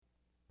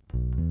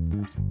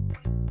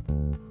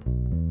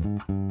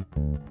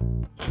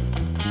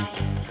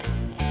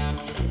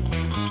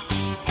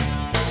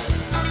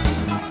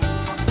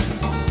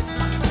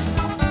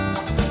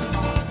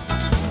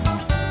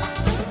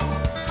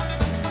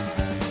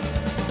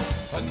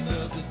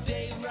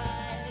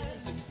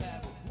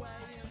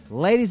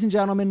Ladies and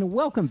gentlemen,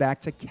 welcome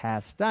back to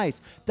Cast Dice,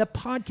 the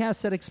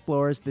podcast that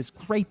explores this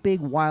great,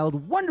 big,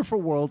 wild, wonderful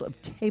world of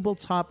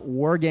tabletop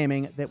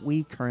wargaming that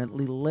we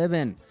currently live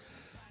in.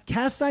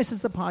 Cast Dice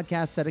is the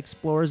podcast that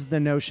explores the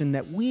notion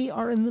that we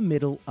are in the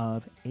middle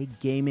of a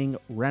gaming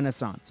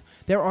renaissance.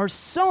 There are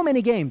so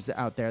many games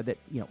out there that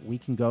we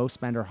can go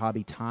spend our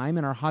hobby time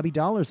and our hobby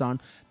dollars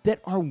on that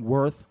are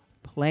worth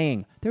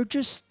playing. There are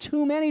just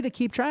too many to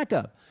keep track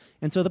of.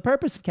 And so the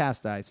purpose of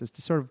Cast Dice is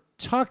to sort of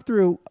talk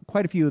through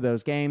quite a few of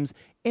those games,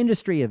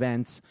 industry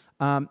events,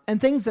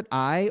 and things that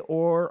I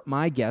or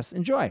my guests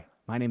enjoy.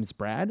 My name is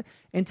Brad,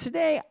 and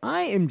today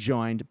I am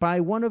joined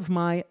by one of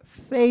my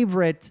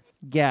favorite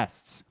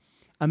guests,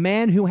 a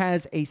man who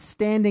has a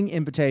standing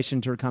invitation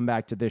to come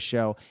back to this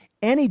show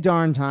any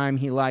darn time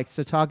he likes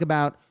to talk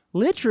about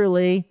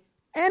literally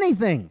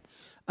anything.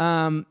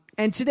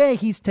 And today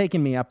he's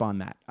taken me up on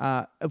that.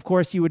 Of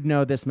course, you would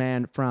know this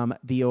man from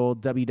the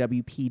old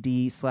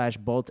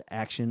WWPD/Bolt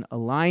Action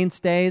Alliance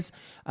days.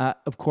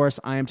 Of course,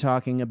 I am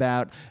talking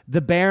about the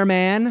Bear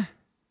Man,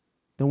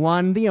 the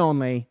one, the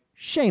only,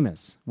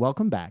 Seamus.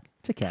 Welcome back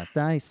to Cast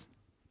Dice.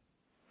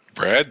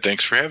 Brad,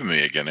 thanks for having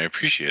me again. I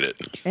appreciate it.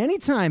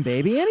 Anytime,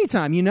 baby.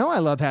 Anytime. You know I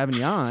love having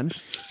you on.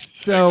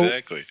 So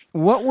exactly.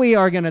 What we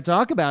are going to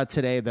talk about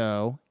today,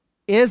 though,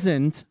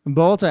 isn't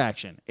bolt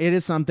action. It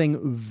is something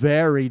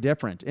very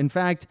different. In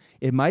fact,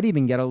 it might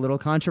even get a little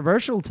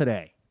controversial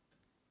today.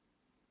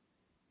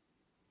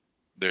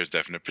 There's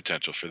definite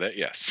potential for that,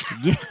 yes.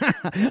 Yeah,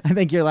 I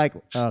think you're like,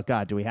 oh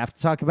God, do we have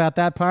to talk about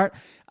that part?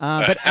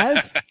 But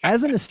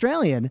as an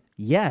Australian,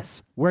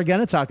 yes, we're going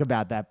to talk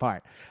about that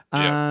part.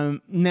 Yeah.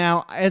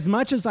 Now, as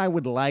much as I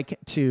would like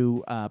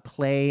to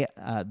play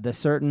the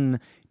certain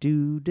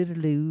do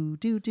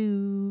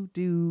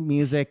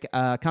music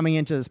coming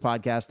into this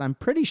podcast, I'm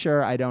pretty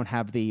sure I don't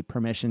have the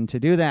permission to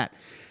do that.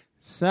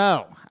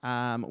 So,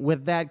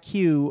 with that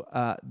cue,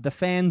 the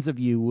fans of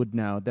you would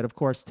know that, of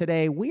course,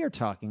 today we are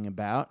talking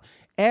about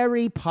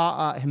Harry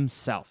Potter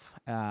himself,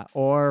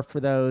 or for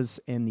those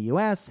in the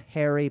U.S.,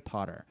 Harry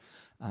Potter.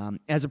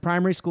 As a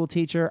primary school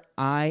teacher,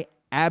 I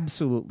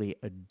absolutely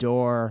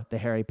adore the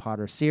Harry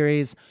Potter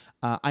series.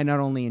 I not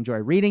only enjoy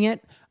reading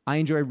it, I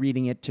enjoy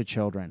reading it to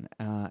children.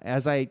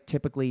 As I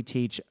typically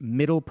teach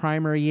middle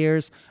primary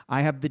years,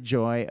 I have the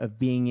joy of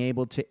being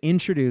able to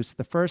introduce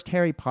the first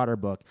Harry Potter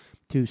book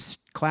to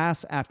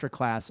class after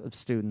class of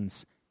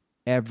students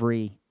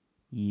every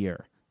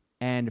year.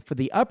 And for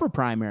the upper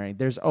primary,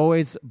 there's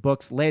always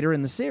books later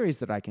in the series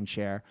that I can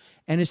share.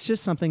 And it's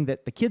just something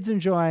that the kids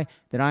enjoy,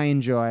 that I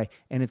enjoy,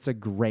 and it's a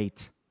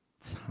great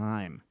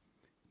time.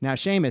 Now,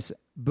 Seamus,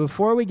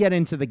 before we get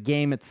into the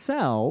game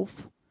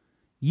itself,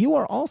 you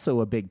are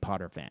also a big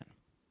Potter fan.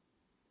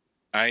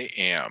 I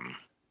am.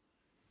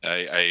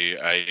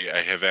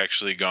 I have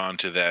actually gone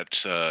to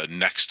that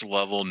next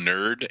level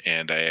nerd,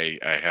 and I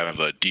have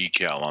a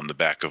decal on the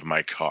back of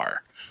my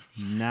car.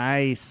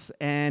 Nice.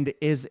 And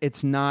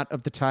it's not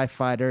of the TIE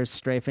fighters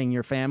strafing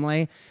your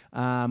family?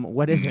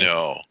 What is it?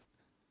 No.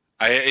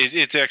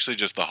 It's actually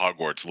just the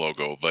Hogwarts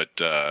logo, but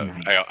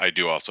nice. I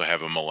do also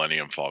have a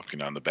Millennium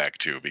Falcon on the back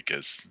too,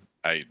 because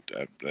I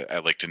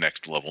like to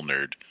next level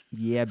nerd.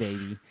 Yeah,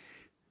 baby.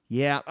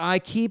 Yeah, I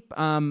keep,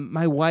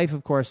 my wife,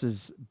 of course,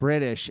 is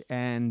British,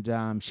 and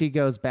she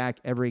goes back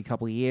every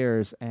couple of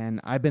years, and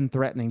I've been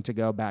threatening to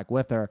go back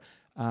with her.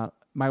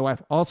 My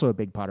wife, also a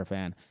big Potter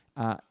fan,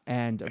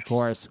 and, of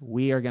course,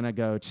 we are going to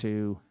go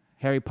to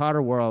Harry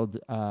Potter World,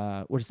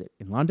 what is it,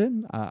 in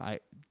London?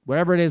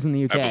 Wherever it is in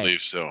the UK. I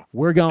believe so.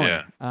 We're going.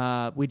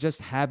 Yeah. We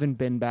just haven't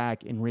been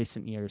back in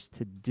recent years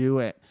to do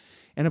it.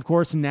 And, of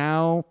course,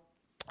 now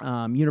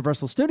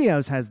Universal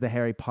Studios has the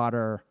Harry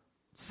Potter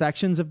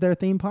sections of their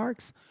theme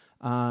parks.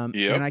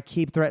 And I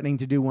keep threatening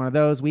to do one of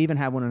those. We even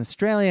have one in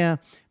Australia.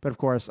 But, of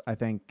course, I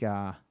think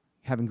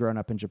having grown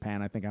up in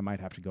Japan, I think I might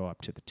have to go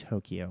up to the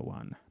Tokyo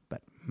one.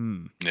 But,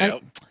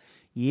 Yep.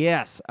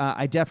 Yes,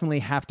 I definitely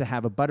have to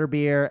have a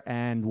butterbeer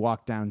and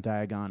walk down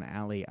Diagon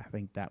Alley. I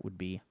think that would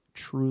be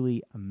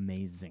truly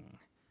amazing.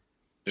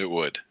 It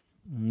would.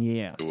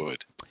 Yes. It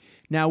would.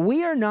 Now,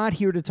 we are not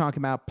here to talk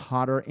about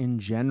Potter in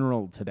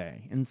general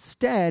today.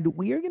 Instead,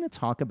 we are going to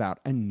talk about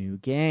a new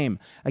game.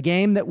 A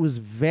game that was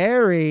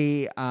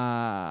very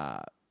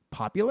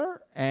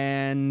popular,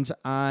 and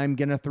I'm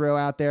going to throw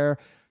out there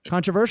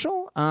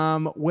controversial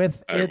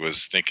with I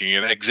was thinking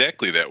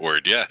exactly that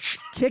word, yes.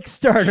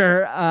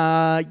 Kickstarter.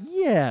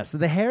 Yes,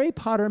 the Harry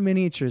Potter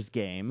miniatures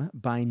game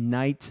by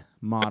Knight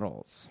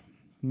Models.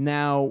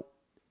 Now,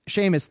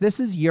 Seamus,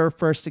 this is your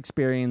first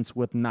experience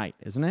with Knight,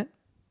 isn't it?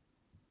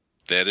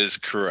 That is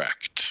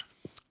correct.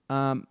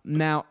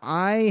 Now,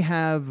 I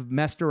have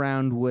messed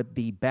around with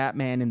the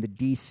Batman and the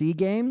DC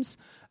games,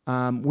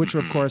 which,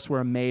 of course,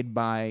 were made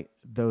by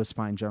those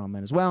fine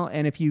gentlemen as well.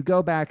 And if you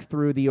go back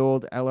through the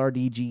old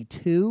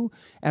LRDG2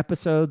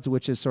 episodes,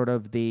 which is sort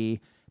of the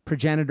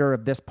progenitor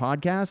of this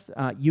podcast,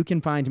 you can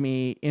find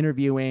me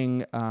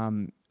interviewing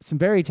some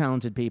very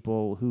talented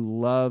people who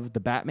love the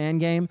Batman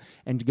game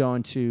and go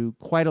into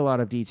quite a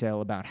lot of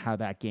detail about how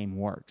that game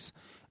works.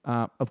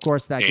 Of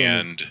course, that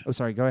game is... Oh,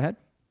 sorry, go ahead.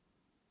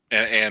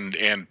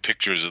 and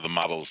pictures of the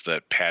models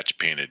that Patch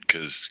painted,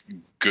 because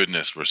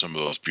goodness, were some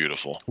of those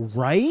beautiful.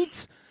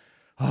 Right?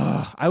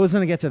 Oh, I was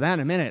going to get to that in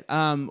a minute.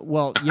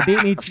 Well, you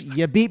beat me.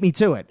 You beat me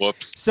to it.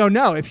 Whoops. So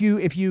no, if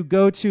you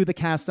go to the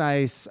Cast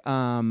Ice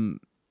Facebook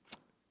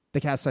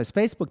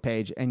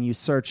page and you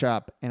search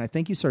up, and I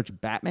think you search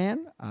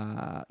Batman,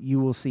 you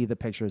will see the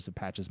pictures of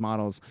Patch's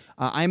models.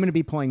 I'm going to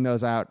be pulling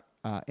those out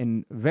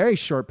in a very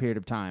short period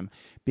of time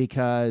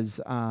because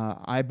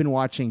I've been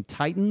watching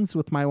Titans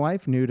with my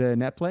wife, new to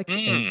Netflix.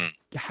 And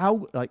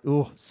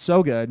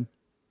so good.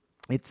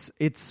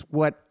 It's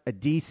what a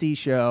DC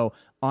show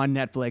on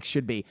Netflix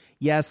should be.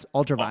 Yes,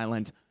 ultra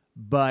violent,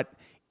 but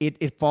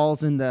it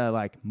falls in the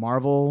like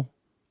Marvel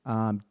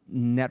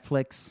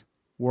Netflix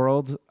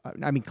world.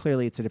 I mean,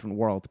 clearly it's a different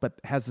world, but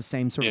has the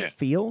same sort of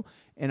feel.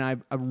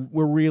 And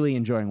we're really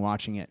enjoying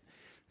watching it.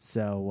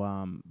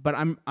 So, but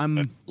I'm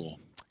That's cool.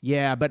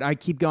 Yeah, but I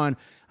keep going,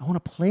 I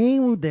want to play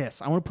with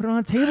this. I want to put it on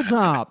a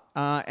tabletop.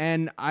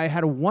 And I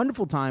had a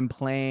wonderful time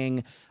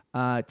playing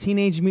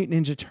Teenage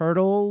Mutant Ninja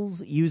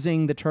Turtles,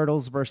 using the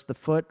Turtles versus the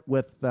Foot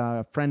with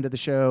a friend of the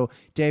show,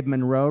 Dave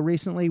Monroe,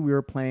 recently. We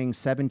were playing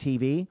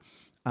 7TV,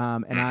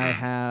 and I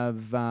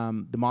have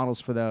the models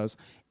for those.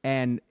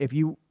 And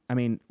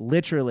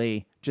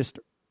literally just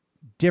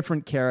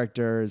different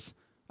characters.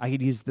 I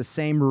could use the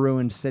same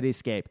ruined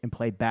cityscape and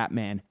play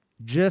Batman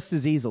just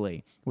as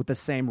easily with the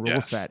same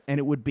rule set, and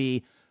it would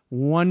be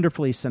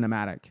wonderfully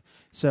cinematic.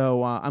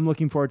 So I'm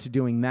looking forward to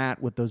doing that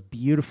with those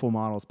beautiful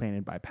models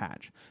painted by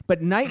Patch.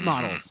 But night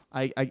models,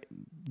 I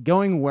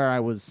going where I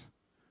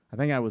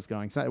think I was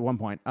going at one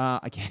point.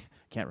 I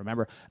can't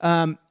remember.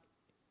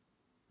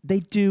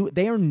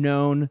 They are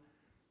known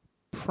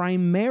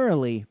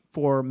primarily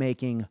for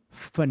making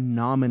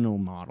phenomenal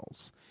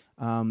models.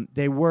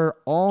 They were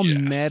all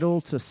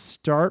metal to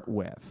start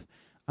with.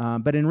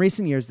 But in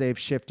recent years, they've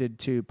shifted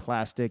to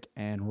plastic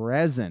and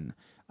resin,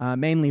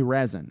 mainly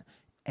resin.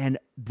 And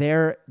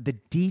the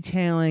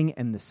detailing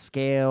and the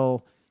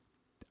scale,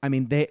 I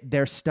mean,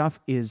 their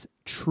stuff is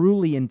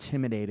truly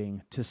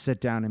intimidating to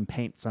sit down and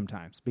paint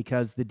sometimes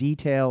because the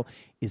detail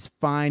is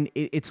fine.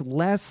 It's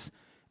less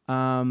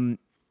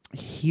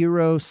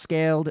hero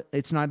scaled.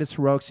 It's not as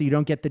heroic, so you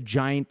don't get the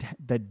giant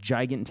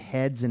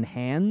heads and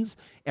hands.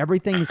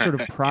 Everything is sort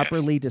of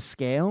properly to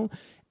scale.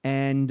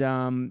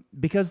 And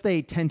because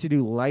they tend to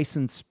do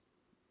licensed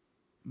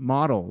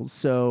models,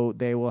 so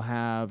they will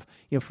have,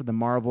 for the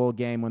Marvel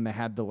game when they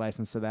had the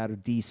license to that, or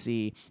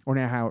DC, or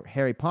now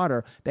Harry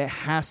Potter, that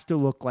has to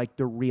look like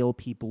the real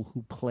people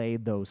who play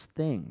those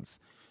things,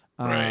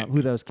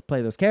 who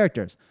play those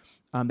characters.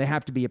 They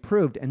have to be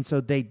approved, and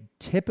so they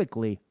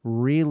typically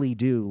really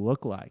do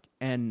look like.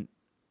 And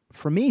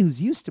for me,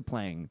 who's used to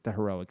playing the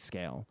heroic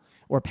scale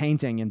or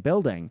painting and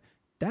building,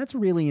 that's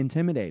really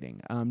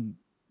intimidating.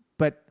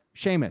 But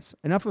Seamus,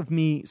 enough of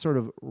me sort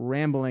of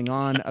rambling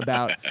on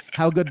about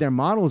how good their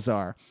models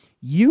are.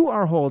 You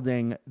are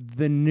holding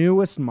the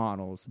newest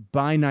models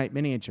by Night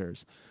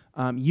Miniatures.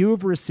 You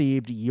have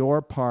received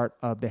your part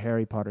of the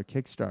Harry Potter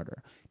Kickstarter.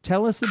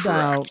 Tell us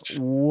about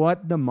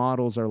what the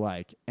models are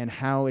like and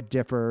how it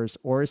differs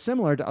or is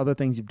similar to other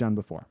things you've done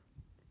before.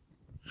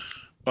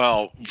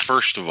 Well,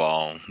 first of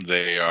all,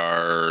 they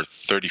are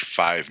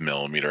 35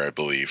 millimeter, I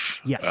believe.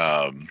 Yes.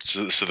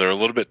 So they're a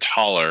little bit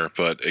taller,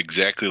 but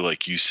exactly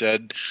like you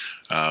said,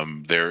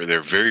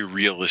 they're very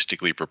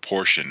realistically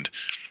proportioned.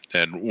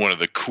 And one of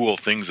the cool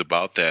things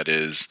about that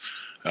is,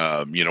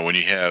 when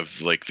you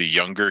have like the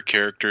younger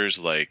characters,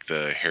 like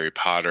the Harry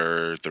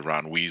Potter, the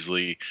Ron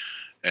Weasley,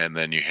 and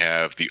then you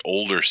have the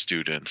older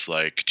students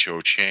like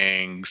Cho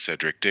Chang,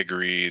 Cedric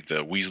Diggory,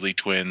 the Weasley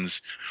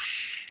twins.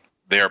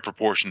 They are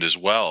proportioned as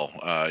well.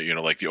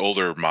 Like the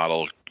older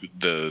model,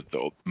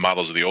 the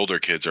models of the older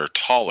kids are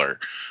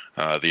taller.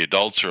 The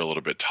adults are a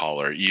little bit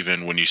taller.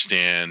 Even when you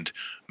stand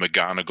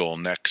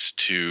McGonagall next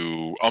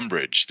to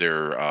Umbridge,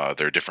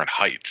 they're different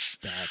heights.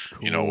 That's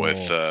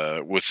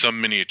cool. With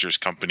some miniatures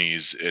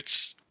companies,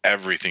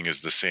 everything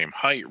is the same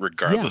height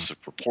regardless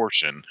of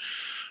proportion.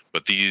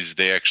 But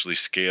they actually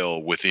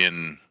scale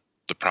within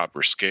the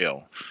proper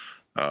scale.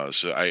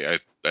 So I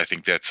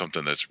think that's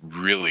something that's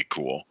really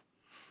cool.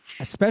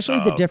 Especially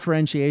the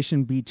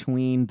differentiation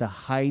between the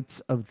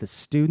heights of the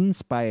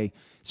students by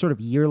sort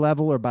of year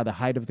level or by the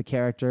height of the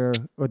character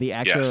or the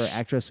actor or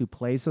actress who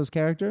plays those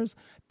characters.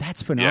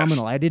 That's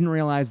phenomenal. I didn't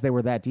realize they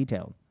were that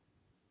detailed.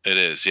 It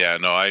is. Yeah,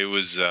 no, I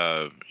was,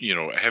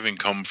 having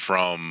come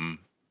from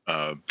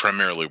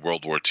primarily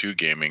World War II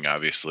gaming,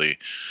 obviously,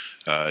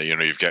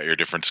 you've got your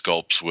different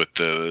sculpts with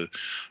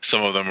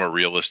some of them are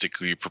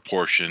realistically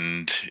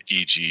proportioned,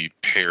 e.g.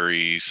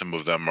 Perry. Some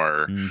of them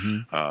are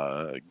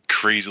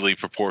crazily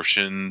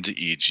proportioned,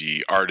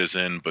 e.g.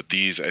 Artisan. But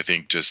these, I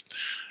think, just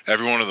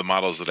every one of the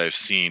models that I've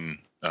seen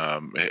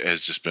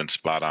has just been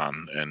spot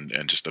on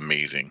and just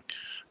amazing.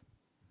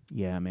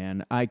 Yeah,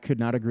 man, I could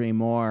not agree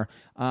more.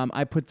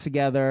 I put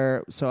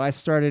together, so I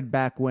started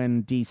back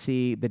when the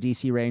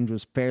DC range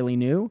was fairly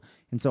new.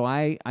 And so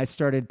I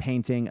started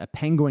painting a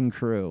Penguin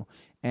crew.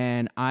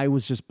 and I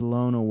was just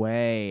blown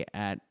away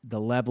at the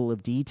level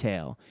of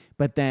detail.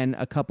 But then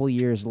a couple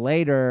years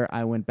later,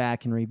 I went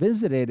back and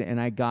revisited, and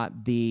I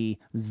got the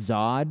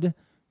Zod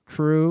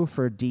crew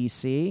for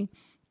DC,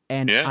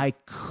 and Yeah. I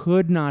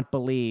could not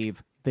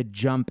believe the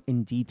jump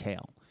in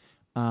detail.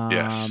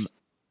 Yes.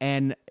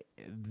 And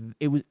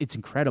it's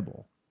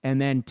incredible. And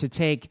then to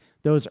take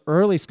those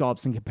early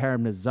sculpts and compare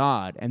them to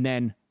Zod, and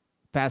then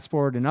fast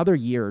forward another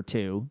year or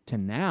two to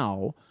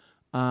now,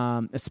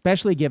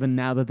 especially given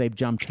now that they've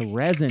jumped to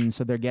resin,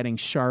 so they're getting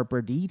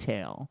sharper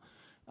detail.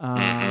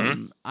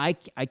 I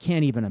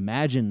can't even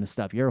imagine the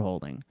stuff you're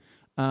holding.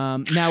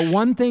 Now,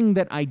 one thing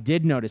that I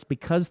did notice,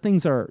 because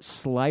things are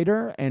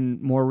slighter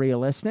and more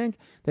realistic,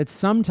 that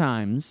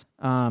sometimes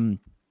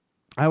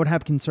I would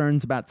have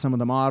concerns about some of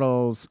the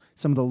models,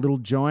 some of the little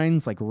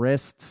joins like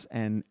wrists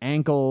and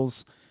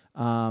ankles,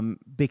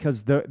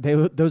 because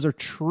those are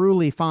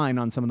truly fine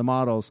on some of the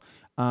models.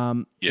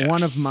 Yes.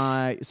 One of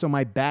my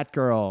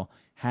Batgirl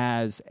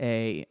has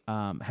a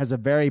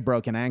very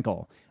broken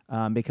ankle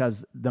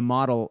because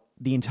the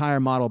entire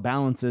model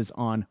balances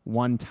on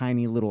one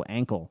tiny little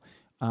ankle.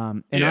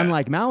 And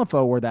unlike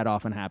Malifaux, where that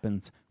often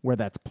happens, where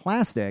that's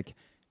plastic,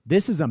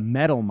 this is a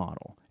metal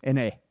model, and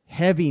a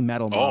heavy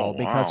metal model,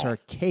 because her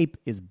cape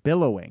is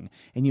billowing.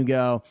 And you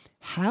go,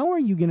 how are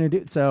you going to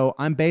do? So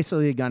I'm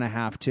basically going to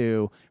have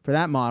to, for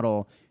that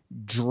model,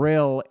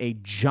 drill a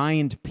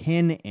giant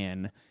pin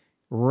in,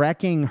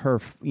 wrecking her,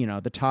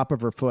 the top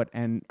of her foot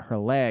and her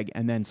leg,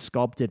 and then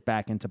sculpt it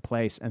back into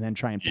place, and then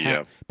try and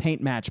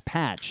paint match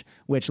patch,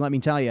 which, let me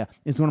tell you,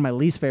 is one of my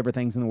least favorite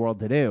things in the world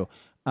to do,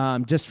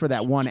 just for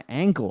that one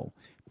ankle.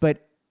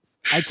 But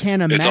I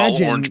can't imagine.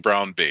 It's all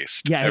orange-brown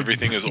based. Yeah,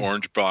 everything is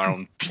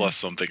orange-brown plus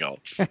something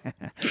else.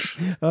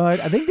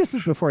 I think this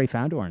is before he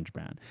found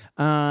orange-brown.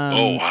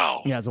 Oh,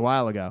 wow. Yeah, it was a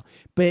while ago.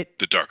 But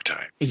the dark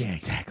times. Yeah,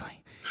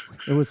 exactly.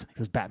 It was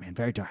Batman,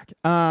 very dark.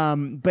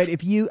 But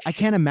I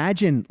can't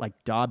imagine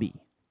like Dobby,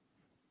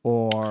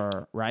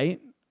 right?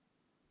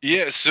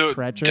 Yeah, so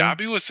Fretcher?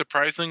 Dobby was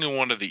surprisingly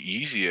one of the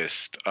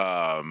easiest.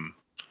 Well,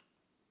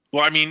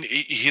 I mean,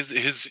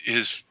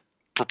 his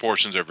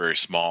proportions are very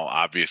small,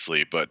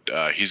 obviously, but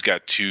he's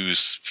got 2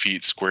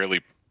 feet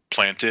squarely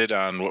planted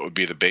on what would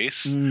be the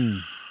base.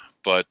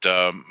 But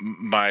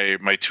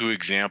my 2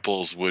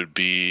 examples would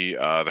be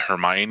the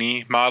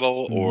Hermione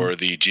model or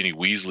the Ginny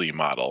Weasley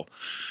model.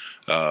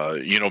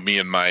 Me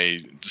and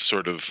my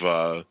sort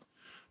of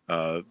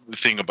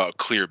thing about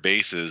clear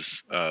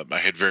bases, I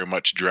had very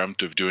much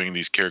dreamt of doing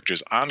these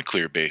characters on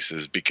clear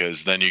bases,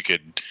 because then you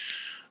could,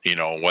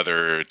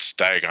 whether it's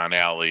Diagon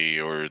Alley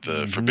or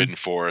the Forbidden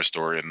Forest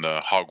or in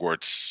the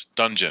Hogwarts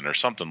dungeon or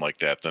something like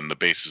that, then the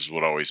bases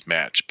would always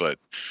match. But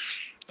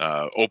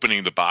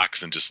opening the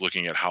box and just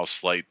looking at how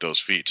slight those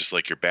feet, just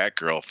like your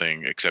Batgirl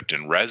thing, except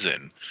in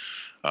resin,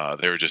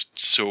 they were just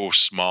so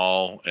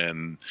small.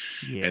 And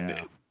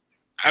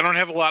I don't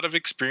have a lot of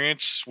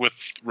experience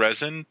with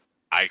resin.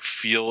 I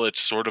feel it's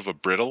sort of a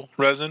brittle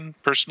resin,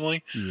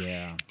 personally.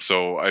 Yeah.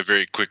 So I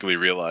very quickly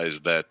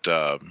realized that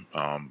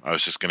I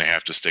was just going to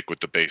have to stick with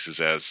the bases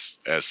as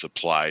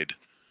supplied.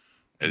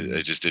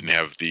 I just didn't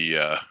have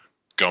the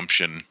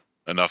gumption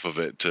enough of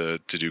it to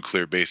do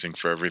clear basing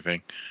for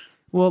everything.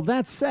 Well,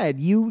 that said,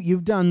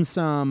 you've done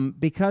some,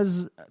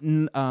 because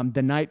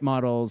the Knight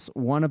models,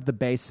 one of the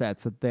base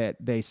sets that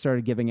they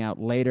started giving out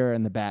later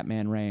in the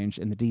Batman range,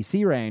 in the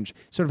DC range,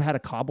 sort of had a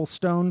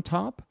cobblestone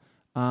top.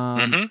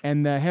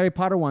 And the Harry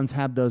Potter ones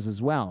have those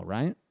as well,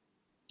 right?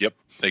 Yep,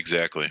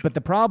 exactly. But the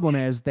problem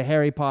is the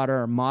Harry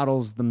Potter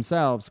models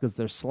themselves, because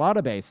they're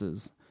Slotta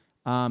bases.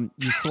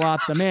 You slot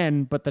them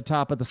in, but the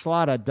top of the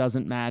Slotta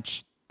doesn't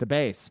match the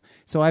base.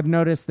 So I've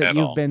noticed that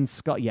you've been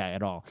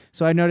at all.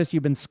 So I noticed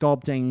you've been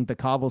sculpting the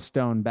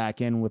cobblestone back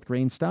in with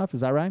green stuff.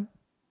 Is that right?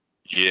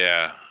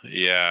 Yeah,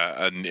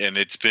 and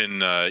it's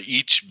been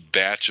each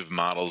batch of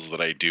models that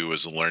I do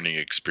is a learning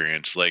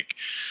experience. Like,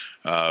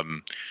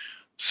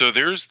 so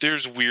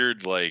there's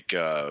weird, like,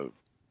 when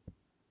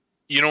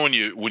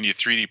you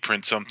 3D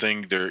print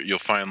something, you'll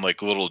find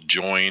like little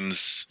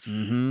joins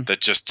that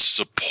just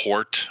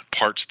support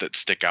parts that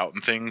stick out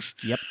and things.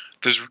 Yep.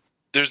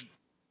 There's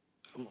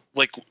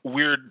like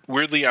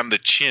weirdly on the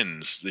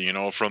chins,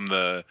 from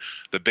the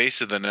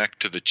base of the neck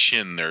to the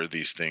chin, there are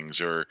these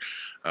things, or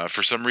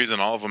for some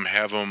reason all of them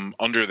have them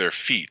under their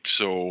feet.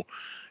 So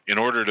in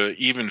order to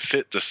even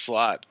fit the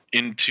slot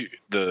into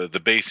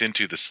the base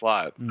into the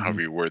slot,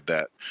 however you word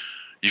that,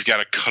 you've got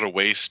to cut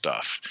away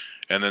stuff.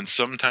 And then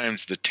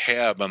sometimes the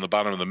tab on the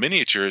bottom of the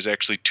miniature is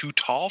actually too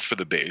tall for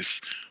the base,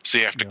 so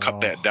you have to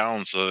cut that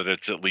down so that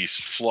it's at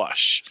least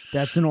flush.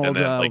 That's an old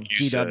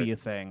GW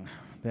thing.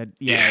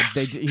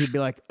 He'd be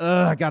like,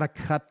 I gotta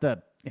cut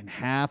in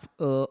half.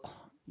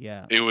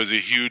 Yeah. It was a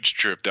huge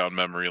trip down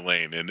memory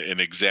lane, and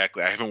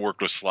exactly, I haven't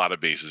worked with Slotta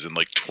bases in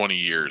like 20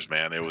 years,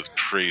 man. It was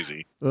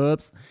crazy.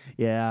 Oops.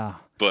 Yeah.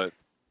 But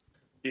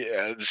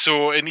yeah,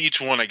 so in each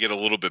one I get a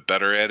little bit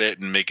better at it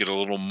and make it a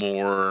little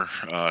more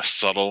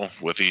subtle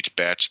with each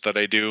batch that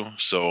I do.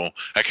 So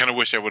I kind of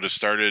wish I would have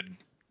started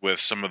with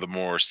some of the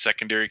more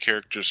secondary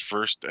characters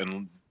first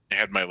and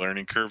had my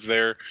learning curve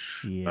there,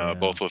 Yeah.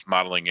 both with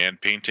modeling and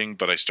painting.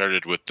 But I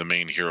started with the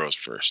main heroes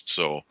first,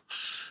 so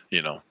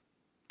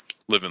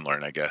live and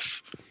learn, I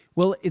guess.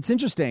 Well, it's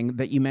interesting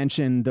that you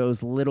mentioned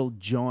those little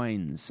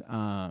joins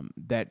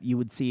that you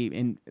would see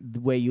in the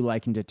way you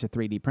likened it to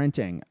 3D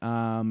printing.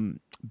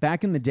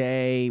 Back in the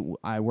day,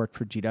 I worked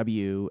for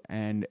GW,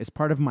 and as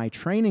part of my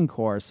training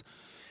course,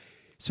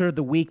 sort of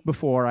the week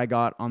before I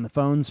got on the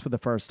phones for the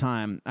first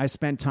time, I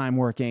spent time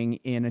working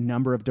in a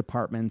number of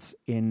departments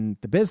in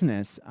the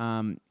business,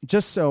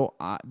 just so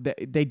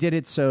they did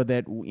it so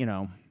that,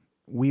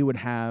 we'd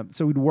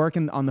work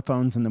on the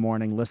phones in the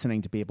morning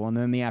listening to people. And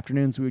then in the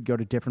afternoons, we would go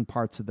to different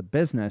parts of the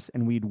business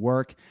and we'd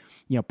work,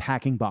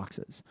 packing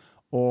boxes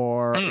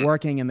or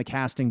working in the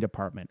casting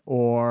department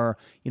or,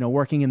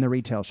 working in the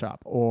retail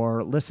shop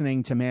or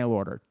listening to mail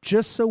order,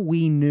 just so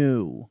we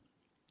knew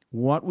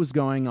what was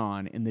going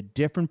on in the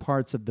different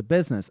parts of the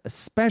business,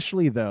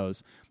 especially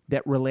those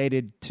that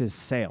related to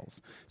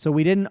sales. So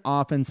we didn't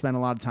often spend a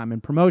lot of time in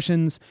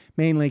promotions,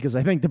 mainly because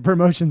I think the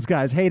promotions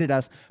guys hated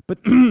us, but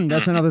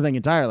that's another thing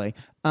entirely.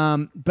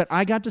 But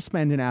I got to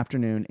spend an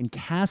afternoon in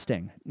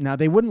casting. Now,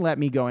 they wouldn't let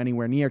me go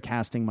anywhere near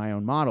casting my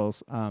own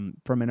models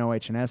from an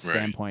OH&S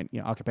standpoint,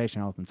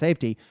 occupational health and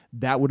safety.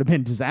 That would have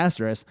been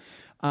disastrous.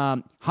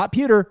 Hot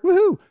pewter,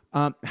 woohoo!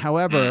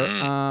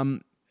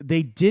 However,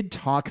 they did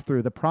talk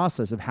through the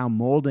process of how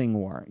molding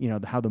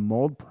how the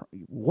mold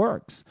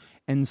works.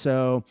 And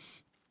so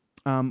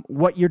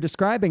what you're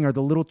describing are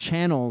the little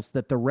channels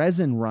that the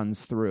resin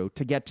runs through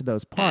to get to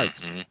those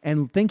parts.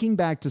 And thinking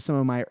back to some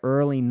of my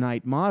early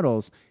Knight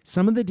models,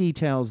 some of the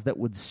details that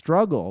would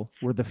struggle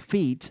were the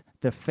feet,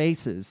 the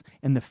faces,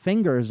 and the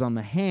fingers on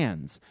the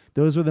hands.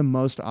 Those were the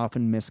most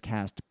often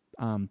miscast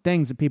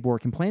things that people were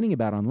complaining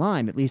about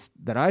online, at least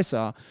that I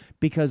saw,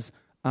 because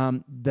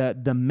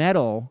the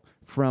metal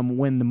from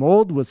when the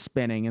mold was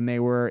spinning and they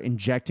were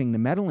injecting the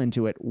metal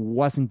into it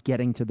wasn't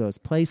getting to those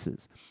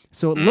places.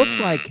 So it looks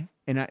like,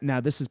 and now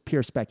this is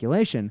pure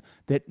speculation,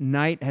 that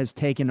Knight has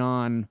taken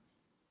on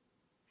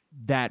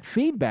that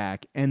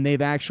feedback and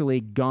they've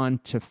actually gone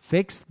to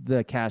fix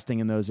the casting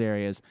in those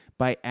areas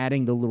by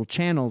adding the little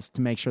channels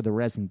to make sure the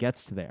resin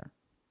gets to there.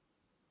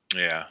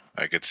 Yeah,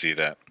 I could see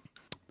that.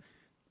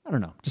 I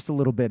don't know, just a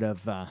little bit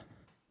of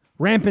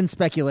rampant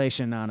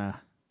speculation on a...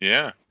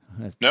 Yeah.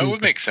 No, it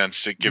would make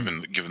sense to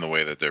given the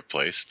way that they're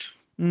placed.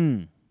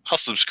 I'll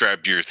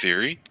subscribe to your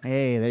theory.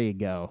 Hey, there you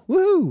go.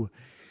 Woohoo!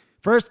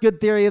 First good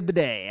theory of the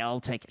day.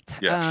 I'll take it.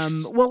 Yes.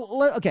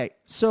 Okay.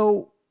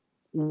 So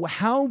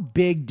how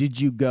big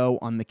did you go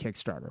on the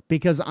Kickstarter?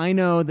 Because I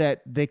know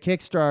that the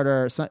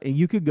Kickstarter,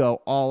 you could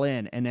go all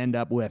in and end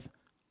up with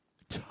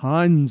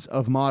tons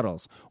of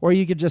models, or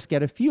you could just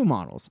get a few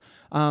models.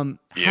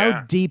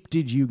 How deep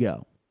did you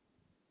go?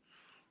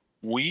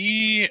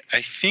 I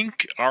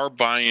think our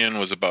buy-in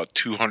was about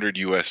 200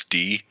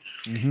 USD.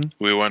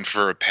 We went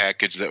for a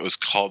package that was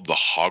called the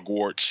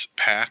Hogwarts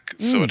pack.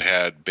 So it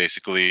had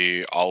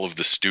basically all of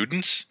the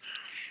students,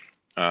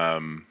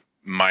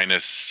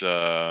 minus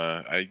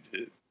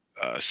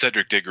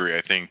Cedric Diggory,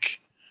 I think,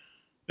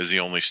 is the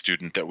only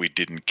student that we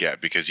didn't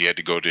get because you had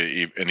to go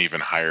to an even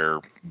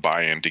higher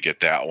buy-in to get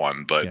that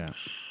one. But,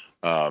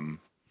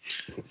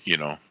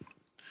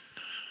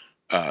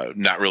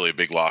 not really a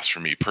big loss for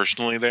me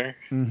personally there.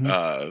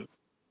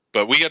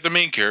 But we got the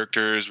main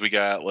characters. We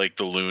got like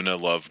the Luna,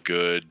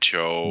 Lovegood,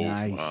 Cho.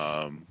 Nice.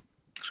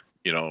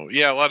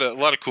 A lot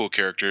of cool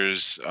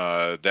characters.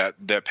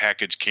 That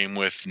package came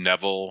with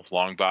Neville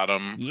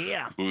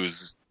Longbottom,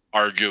 who's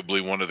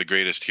arguably one of the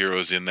greatest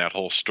heroes in that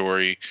whole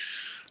story.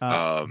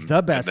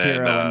 The best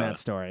hero in that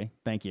story.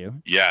 Thank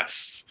you.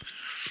 Yes.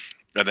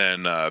 And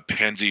then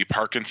Pansy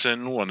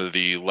Parkinson, one of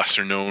the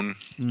lesser known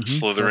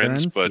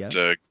Slytherins,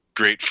 but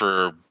great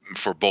for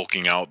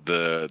bulking out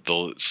the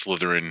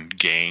Slytherin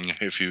gang,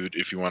 if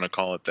you want to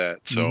call it that.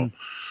 So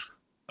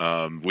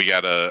we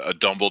got a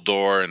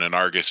Dumbledore and an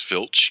Argus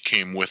Filch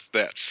came with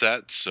that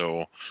set.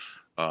 So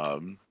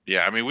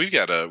we've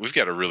got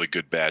a really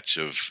good batch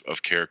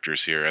of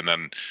characters here. And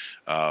then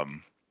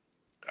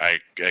I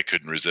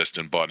couldn't resist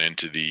and bought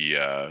into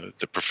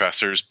the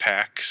Professor's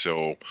pack.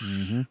 So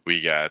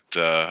we got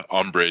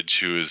Umbridge,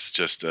 who is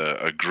just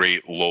a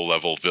great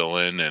low-level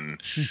villain,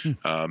 and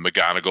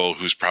McGonagall,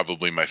 who's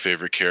probably my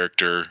favorite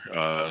character.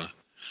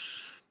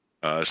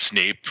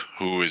 Snape,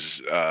 who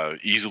is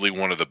easily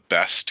one of the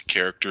best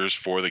characters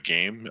for the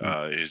game.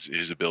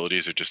 His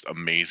abilities are just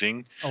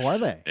amazing. Oh, are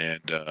they?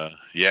 And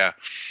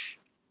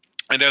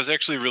And I was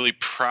actually really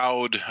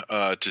proud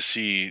to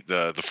see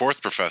the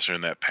fourth professor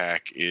in that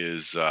pack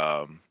is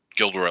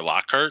Gilderoy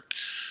Lockhart,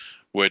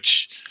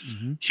 which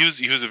he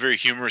was a very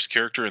humorous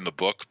character in the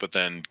book, but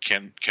then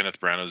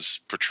Kenneth Branagh's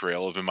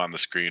portrayal of him on the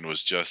screen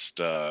was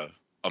just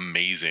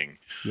amazing.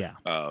 Yeah.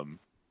 And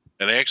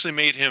they actually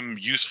made him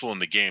useful in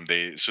the game.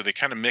 They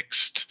kind of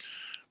mixed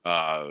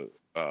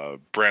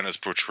Branagh's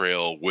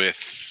portrayal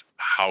with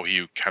how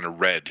he kind of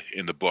read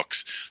in the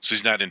books. So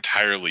he's not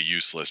entirely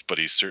useless, but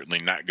he's certainly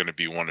not going to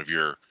be one of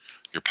your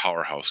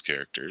powerhouse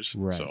characters.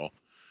 Right. So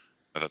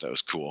I thought that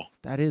was cool.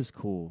 That is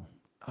cool.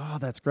 Oh,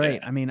 that's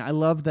great. Yeah. I mean, I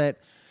love that.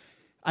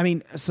 I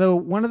mean, so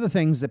one of the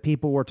things that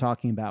people were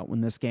talking about when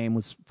this game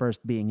was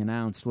first being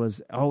announced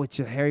was, oh, it's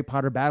a Harry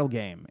Potter battle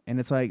game. And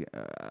it's like,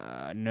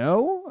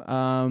 no.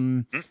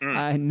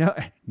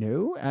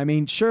 No. I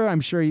mean, sure,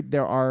 I'm sure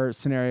there are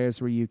scenarios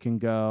where you can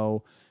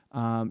go,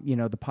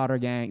 the Potter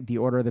gang, the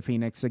Order of the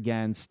Phoenix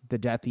against the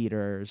Death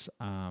Eaters.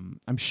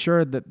 I'm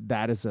sure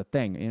that is a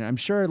thing. And I'm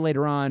sure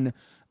later on,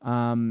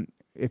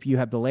 if you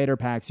have the later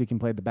packs, you can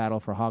play the Battle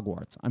for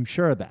Hogwarts. I'm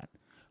sure of that.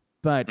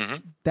 But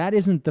that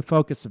isn't the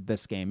focus of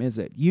this game, is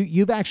it?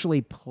 You've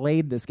actually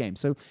played this game.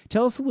 So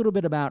tell us a little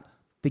bit about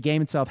the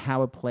game itself,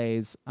 how it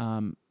plays.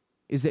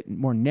 Is it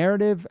more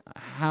narrative?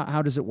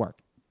 How does it work?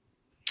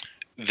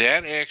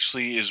 That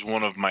actually is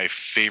one of my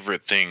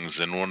favorite things,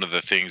 and one of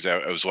the things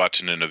I was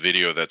watching in a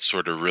video that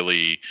sort of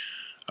really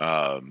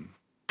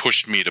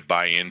pushed me to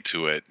buy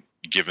into it,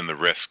 given the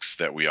risks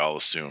that we all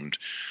assumed.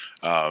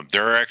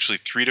 There are actually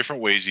 3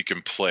 different ways you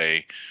can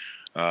play.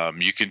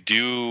 You can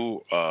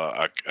do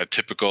a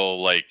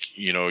typical, like,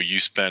 you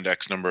spend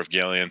X number of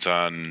galleons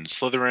on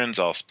Slytherins,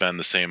 I'll spend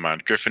the same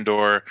on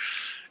Gryffindor,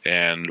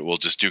 and we'll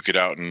just duke it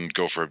out and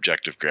go for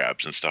objective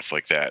grabs and stuff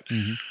like that.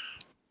 Mm-hmm.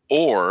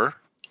 Or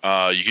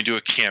you can do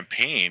a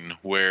campaign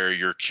where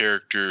your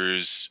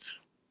characters,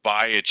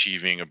 by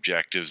achieving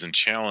objectives and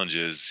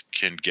challenges,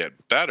 can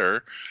get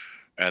better,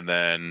 and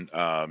then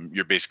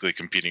you're basically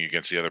competing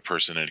against the other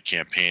person in a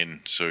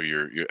campaign, so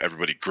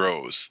everybody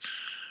grows.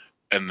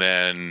 And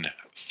then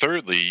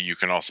thirdly, you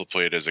can also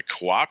play it as a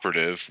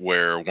cooperative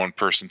where one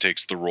person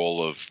takes the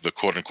role of the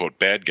quote-unquote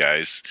bad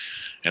guys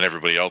and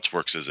everybody else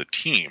works as a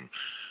team.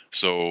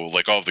 So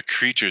like all of the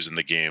creatures in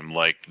the game,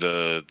 like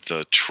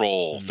the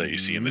troll that you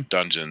see in the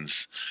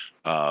dungeons,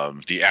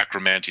 the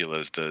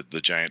acromantulas,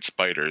 the giant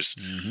spiders,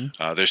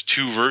 there's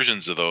 2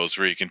 versions of those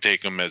where you can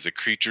take them as a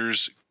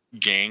creatures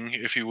gang,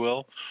 if you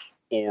will,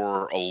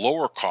 or a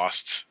lower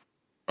cost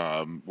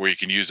where you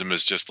can use them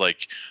as just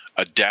like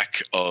a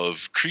deck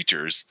of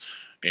creatures,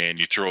 and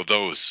you throw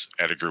those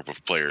at a group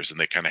of players, and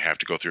they kind of have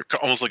to go through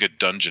almost like a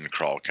dungeon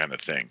crawl kind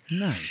of thing.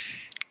 Nice.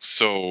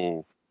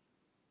 So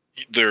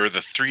there are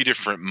the 3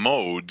 different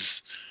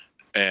modes,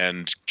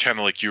 and kind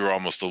of like you were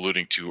almost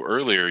alluding to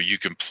earlier, you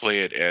can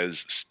play it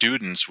as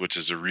students, which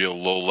is a real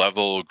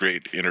low-level,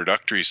 great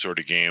introductory sort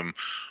of game,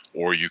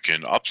 or you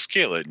can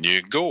upscale it, and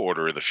you can go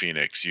Order of the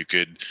Phoenix. You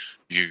could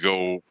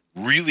go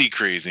really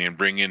crazy and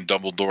bring in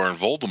Dumbledore and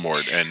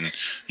Voldemort and,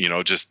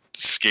 just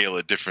scale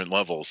at different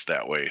levels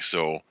that way.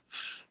 So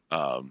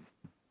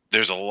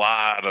there's a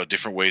lot of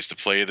different ways to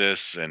play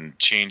this and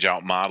change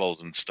out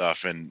models and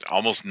stuff and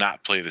almost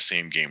not play the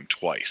same game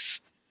twice.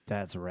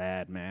 That's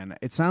rad, man.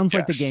 It sounds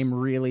like the game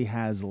really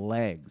has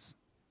legs.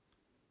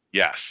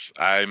 Yes.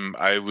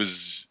 I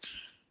was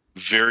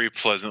very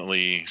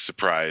pleasantly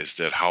surprised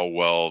at how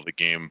well the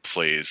game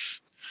plays,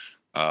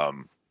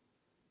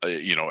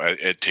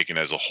 taken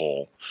as a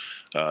whole.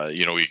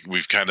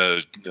 We've kind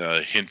of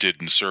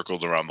hinted and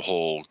circled around the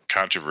whole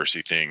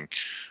controversy thing.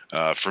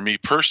 For me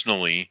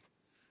personally,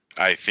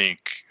 I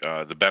think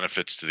the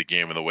benefits to the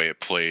game and the way it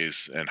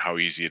plays and how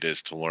easy it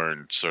is to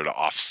learn sort of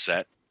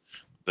offset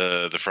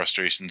the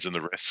frustrations and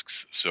the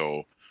risks.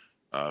 So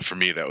for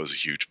me, that was a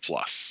huge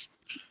plus.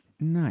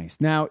 Nice.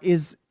 Now,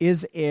 is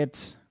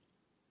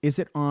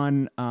it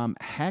on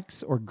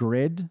hex or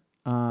grid?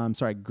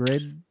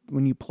 Grid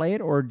when you play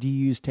it, or do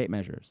you use tape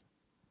measures?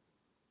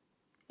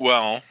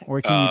 Well,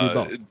 or can you do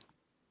both?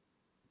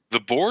 The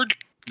board,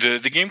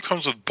 the game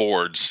comes with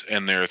boards,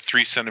 and they're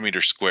 3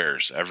 centimeter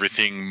squares.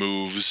 Everything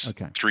moves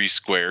 3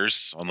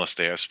 squares, unless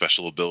they have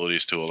special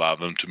abilities to allow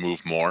them to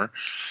move more.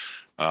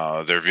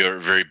 There are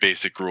very, very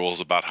basic rules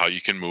about how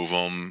you can move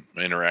them,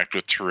 interact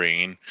with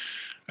terrain,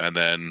 and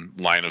then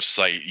line of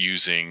sight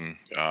using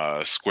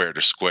square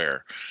to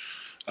square.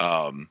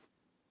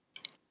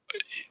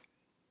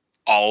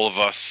 All of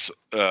us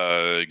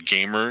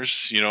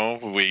gamers,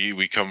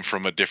 we come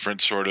from a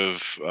different sort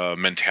of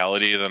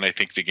mentality than I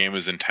think the game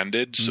is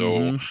intended.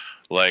 So,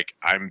 like,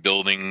 I'm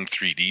building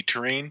 3D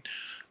terrain.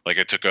 Like,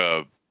 I took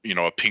a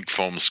pink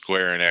foam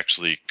square and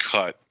actually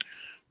cut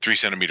 3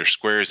 centimeter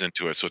squares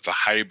into it. So it's a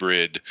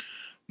hybrid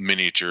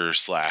miniature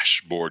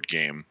 / board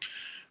game.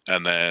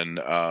 And then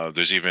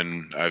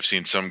I've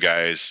seen some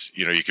guys,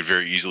 you could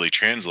very easily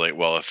translate,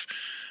 well, if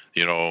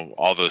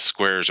all the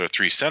squares are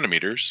 3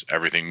 centimeters,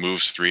 everything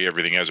moves 3,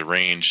 everything has a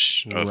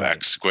range of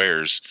X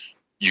squares,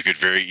 you could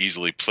very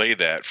easily play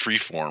that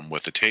freeform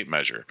with a tape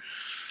measure.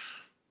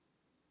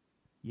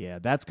 Yeah,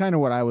 that's kind of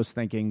what I was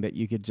thinking, that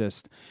you could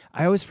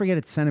I always forget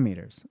it's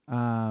centimeters,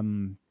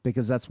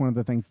 because that's one of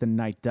the things the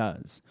knight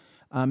does.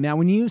 Now,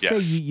 when you say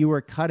you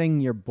were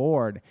cutting your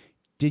board,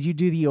 did you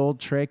do the old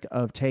trick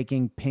of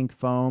taking pink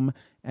foam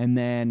and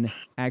then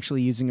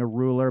actually using a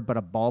ruler but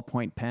a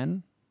ballpoint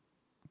pen?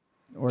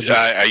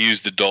 I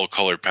used the dull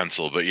colored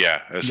pencil, but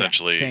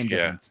essentially, same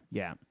difference.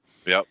 Yeah.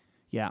 Yep.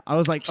 Yeah. I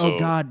was like, oh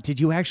God, did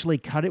you actually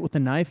cut it with a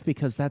knife?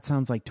 Because that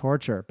sounds like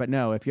torture. But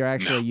no, if you're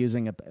actually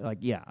using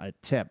a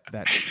tip,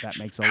 that makes a lot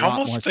more sense. I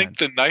almost think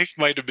the knife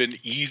might have been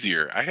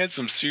easier. I had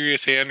some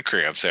serious hand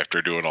cramps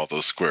after doing all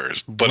those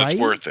squares, but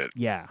It's worth it.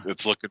 Yeah.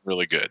 It's looking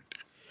really good.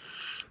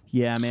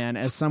 Yeah, man.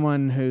 As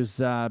someone who's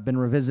been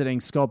revisiting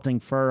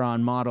sculpting fur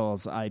on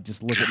models, I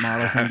just look at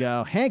models and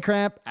go, "Hey,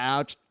 crap!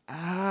 Ouch!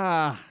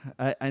 I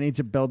need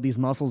to build these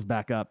muscles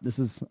back up." This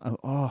is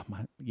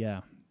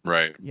yeah,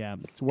 Right. yeah.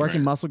 It's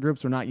working muscle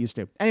groups we're not used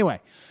to. Anyway,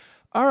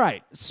 all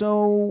right.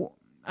 So,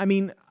 I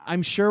mean,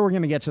 I'm sure we're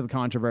going to get to the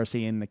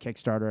controversy in the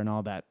Kickstarter and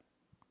all that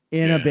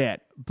in a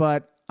bit,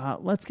 but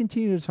let's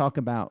continue to talk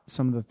about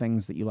some of the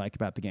things that you like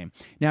about the game.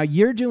 Now,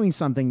 you're doing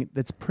something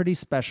that's pretty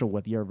special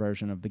with your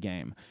version of the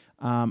game.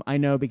 I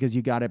know because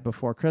you got it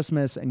before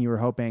Christmas and you were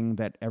hoping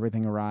that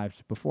everything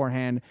arrived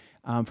beforehand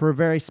for a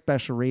very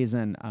special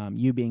reason,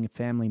 you being a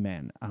family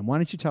man. Why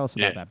don't you tell us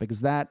about that?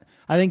 Because I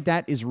think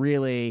that is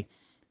really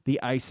the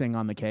icing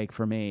on the cake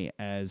for me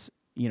as,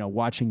 you know,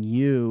 watching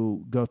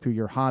you go through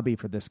your hobby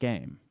for this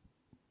game.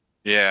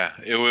 Yeah,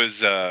 it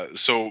was.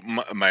 So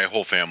my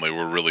whole family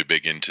were really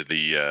big into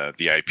the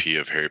IP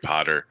of Harry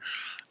Potter.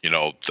 You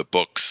know, the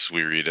books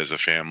we read as a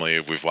family.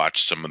 We've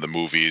watched some of the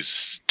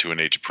movies to an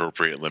age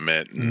appropriate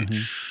limit.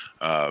 And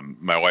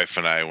my wife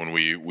and I, when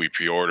we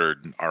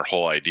pre-ordered, our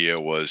whole idea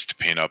was to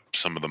paint up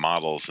some of the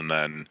models, and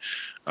then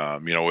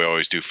you know, we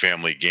always do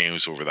family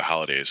games over the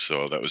holidays.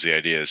 So that was the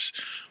idea: is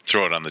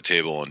throw it on the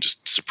table and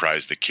just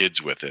surprise the kids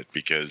with it,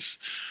 because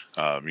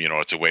you know,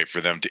 it's a way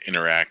for them to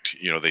interact.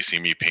 You know, they see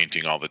me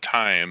painting all the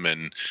time,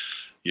 and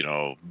you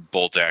know,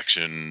 bolt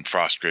action,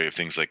 Frostgrave,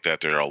 things like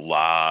that. There are a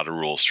lot of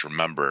rules to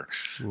remember,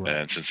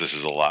 and since this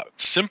is a lot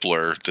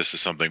simpler, this is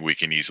something we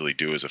can easily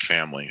do as a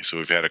family. So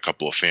we've had a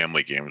couple of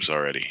family games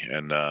already,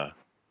 and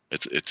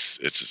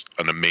it's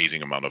an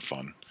amazing amount of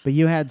fun. But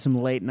you had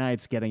some late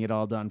nights getting it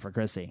all done for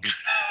Chrissy.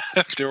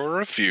 There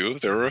were a few,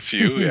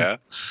 yeah.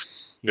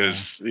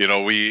 Because you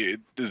know, I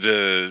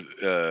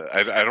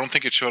don't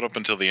think it showed up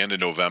until the end of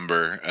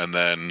November, and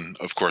then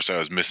of course I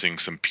was missing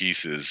some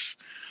pieces,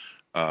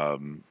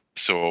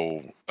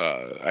 so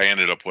I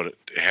ended up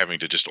having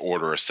to just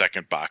order a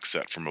second box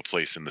set from a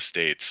place in the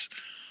States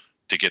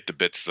to get the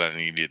bits that I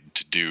needed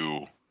to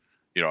do.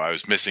 You know, I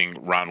was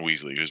missing Ron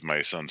Weasley, who's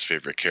my son's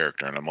favorite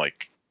character, and I'm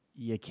like,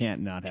 you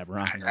can't not have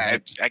Ron.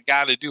 Right? I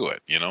got to do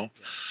it, you know.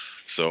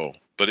 So,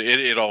 but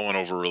it all went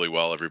over really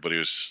well. Everybody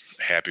was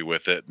happy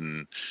with it,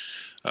 and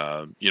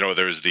you know,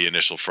 there's the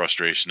initial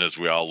frustration as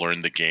we all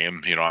learned the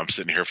game. You know, I'm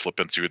sitting here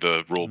flipping through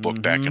the rule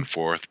book back and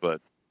forth,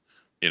 but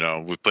you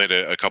know, we played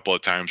a couple of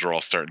times. We're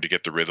all starting to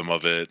get the rhythm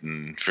of it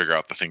and figure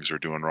out the things we're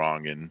doing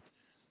wrong, and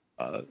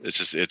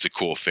it's a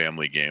cool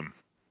family game.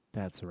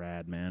 That's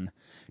rad, man.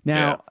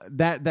 Now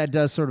that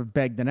does sort of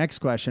beg the next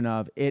question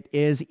of, it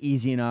is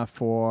easy enough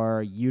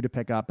for you to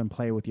pick up and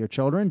play with your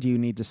children. Do you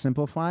need to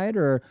simplify it,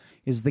 or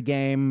is the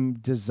game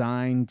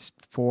designed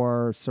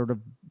for sort of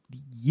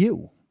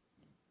you?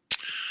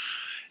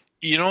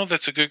 You know,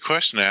 that's a good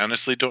question. I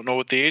honestly don't know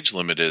what the age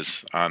limit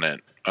is on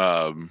it.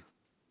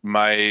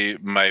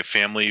 My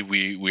family,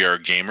 we are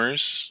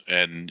gamers,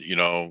 and you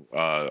know,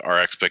 our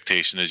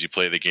expectation is you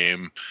play the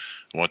game.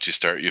 Once you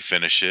start, you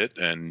finish it,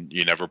 and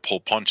you never pull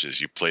punches.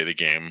 You play the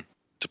game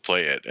to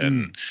play it,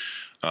 and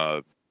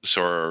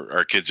so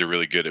our kids are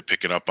really good at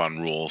picking up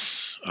on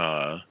rules. You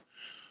know,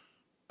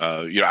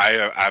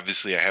 I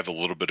have a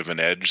little bit of an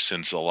edge,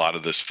 since a lot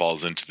of this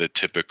falls into the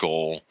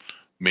typical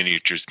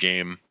miniatures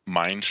game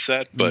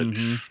mindset, but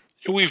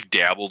we've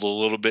dabbled a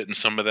little bit in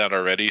some of that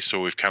already, so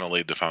we've kind of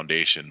laid the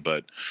foundation.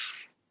 But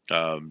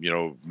you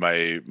know,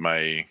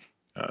 my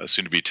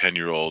soon to be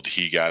 10-year-old,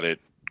 he got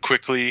it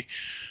quickly,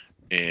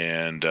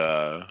 and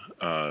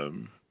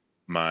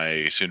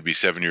my soon to be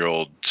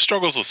 7-year-old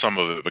struggles with some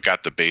of it, but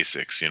got the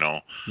basics. You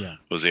know,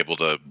 was able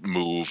to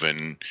move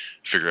and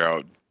figure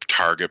out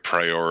target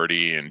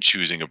priority and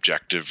choosing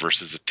objective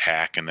versus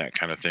attack and that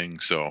kind of thing.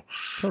 So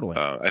totally,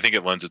 I think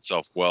it lends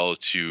itself well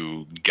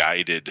to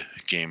guided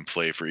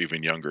gameplay for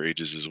even younger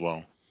ages as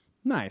well.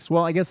 Nice.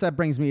 Well, I guess that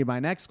brings me to my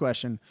next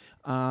question.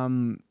 I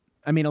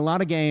mean, a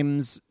lot of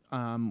games,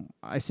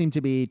 I seem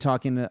to be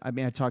talking. I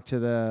talked to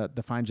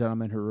the fine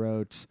gentleman who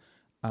wrote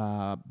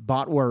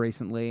Bot War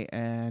recently,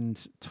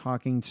 and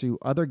talking to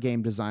other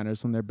game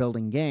designers when they're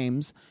building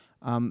games.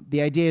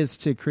 The idea is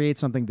to create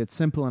something that's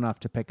simple enough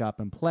to pick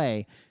up and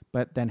play,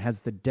 but then has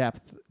the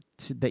depth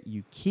that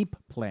you keep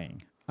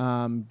playing.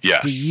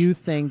 Yes. Do you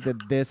think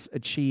that this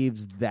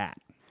achieves that?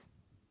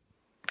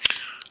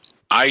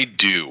 I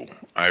do.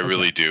 I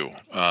really do.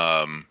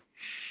 I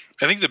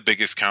think the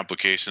biggest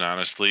complication,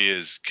 honestly,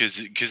 is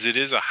because it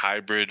is a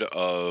hybrid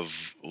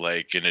of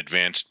like an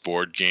advanced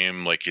board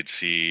game, like you'd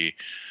see,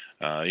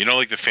 you know,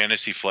 like the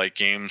Fantasy Flight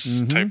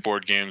games type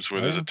board games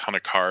where there's a ton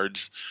of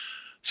cards.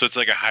 So it's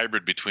like a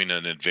hybrid between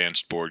an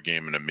advanced board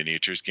game and a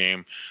miniatures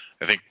game.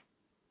 I think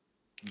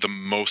the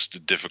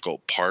most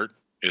difficult part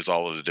is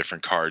all of the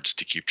different cards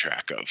to keep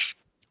track of.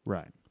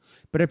 Right.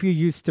 But if you're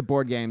used to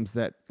board games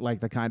that,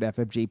 like the kind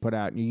FFG put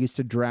out, and you're used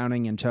to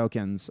drowning in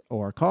tokens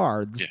or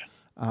cards,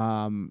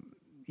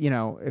 you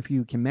know, if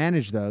you can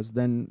manage those,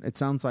 then it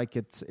sounds like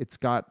it's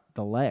got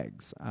the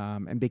legs.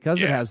 And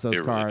because it has those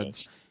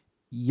cards,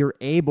 you're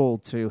able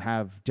to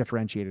have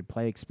differentiated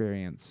play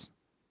experience.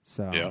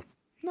 So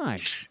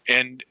nice.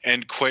 And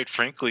quite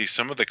frankly,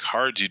 some of the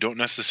cards you don't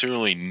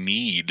necessarily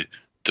need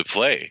to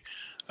play.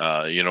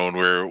 When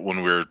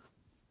we're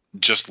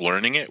just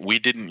learning it, we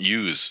didn't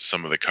use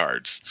some of the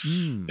cards.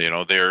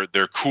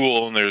 They're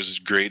cool and there's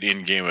great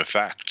in-game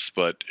effects,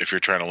 but if you're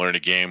trying to learn a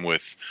game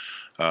with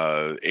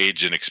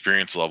age and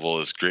experience level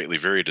is greatly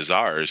varied as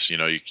ours,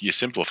 you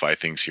simplify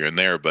things here and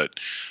there, but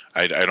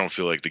I don't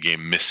feel like the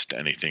game missed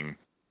anything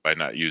by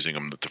not using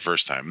them the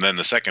first time. And then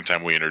the second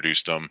time we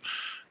introduced them,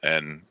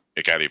 and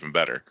it got even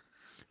better.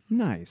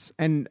 Nice.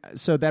 And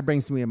so that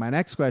brings me to my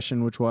next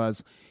question, which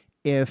was,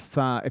 if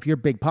you're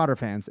big Potter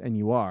fans, and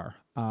you are,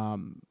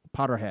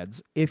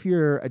 Potterheads, if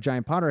you're a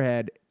giant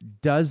Potterhead,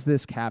 does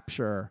this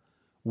capture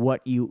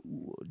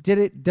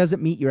does it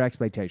meet your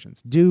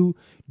expectations? Do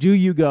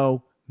you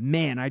go,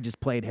 man, I just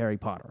played Harry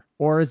Potter?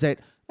 Or is it,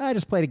 I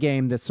just played a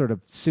game that's sort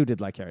of suited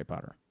like Harry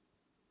Potter?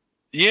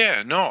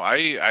 Yeah, no,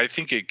 I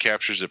think it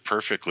captures it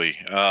perfectly.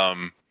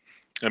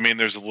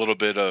 There's a little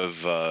bit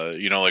of,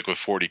 like with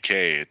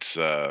 40K, it's,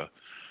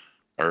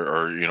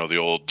 or the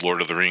old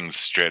Lord of the Rings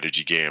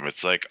strategy game.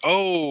 It's like,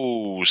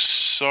 oh,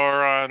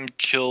 Sauron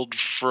killed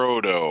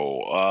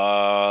Frodo.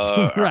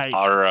 Right.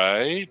 All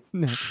right.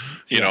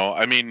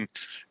 Yeah.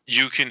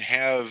 You can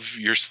have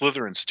your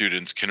Slytherin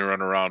students can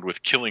run around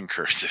with killing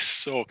curses.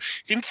 So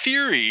in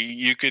theory,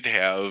 you could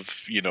have,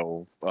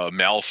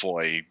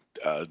 Malfoy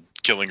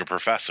killing a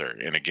professor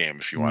in a game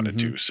if you wanted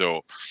to.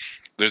 So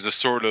there's a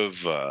sort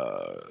of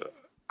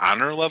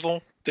honor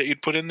level that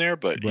you'd put in there.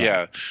 But Right.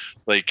 yeah,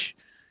 like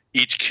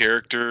each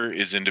character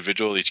is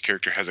individual. Each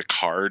character has a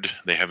card.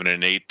 They have an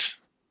innate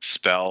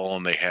spell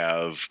and they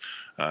have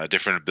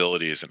different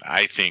abilities. And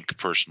I think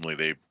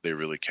personally, they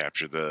really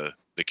capture the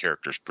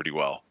characters pretty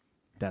well.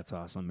 That's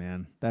awesome,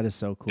 man. That is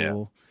so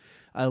cool.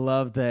 Yeah. I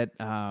love that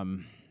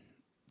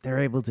they're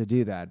able to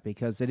do that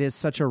because it is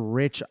such a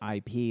rich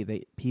IP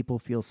that people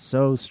feel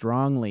so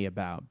strongly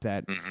about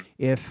that.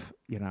 If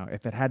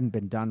it hadn't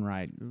been done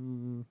right,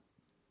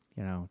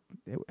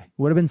 it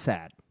would have been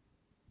sad.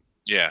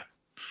 Yeah.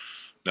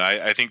 No,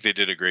 I think they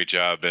did a great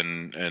job,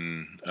 and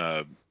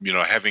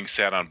having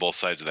sat on both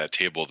sides of that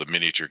table, the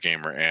miniature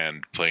gamer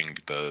and playing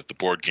the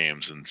board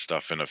games and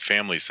stuff in a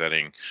family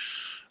setting,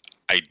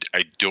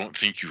 I don't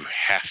think you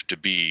have to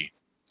be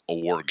a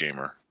war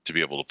gamer to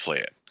be able to play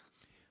it.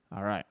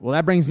 All right. Well,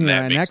 that brings me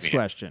to my next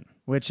question,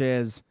 which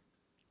is,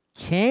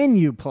 can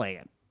you play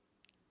it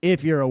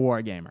if you're a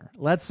war gamer?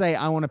 Let's say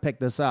I want to pick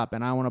this up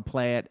and I want to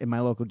play it in my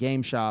local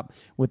game shop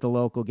with the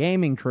local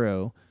gaming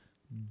crew.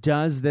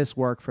 Does this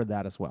work for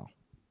that as well?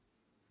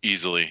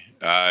 Easily.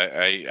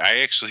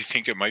 I actually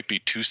think it might be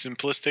too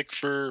simplistic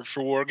for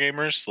war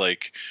gamers.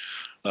 Like,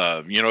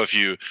 if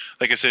you,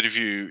 like I said, if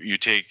you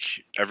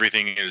take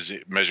everything is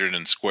measured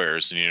in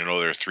squares and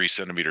there are 3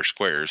 centimeter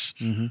squares,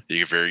 you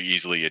can very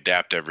easily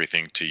adapt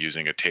everything to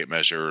using a tape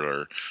measure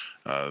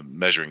or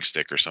measuring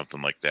stick or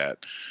something like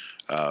that.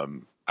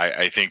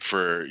 I think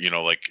for,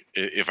 like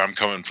if I'm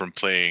coming from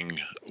playing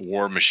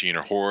War Machine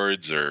or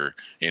Hordes or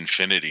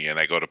Infinity and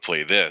I go to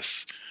play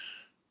this,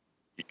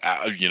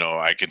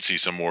 I can see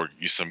some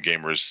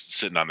gamers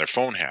sitting on their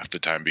phone half the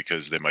time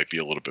because they might be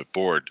a little bit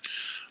bored.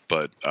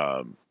 But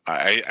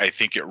I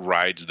think it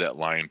rides that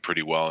line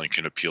pretty well and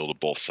can appeal to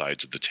both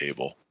sides of the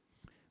table.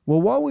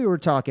 Well, while we were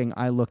talking,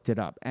 I looked it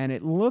up, and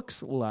it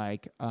looks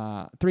like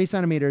 3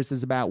 centimeters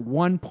is about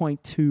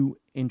 1.2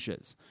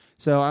 inches.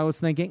 So I was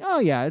thinking, oh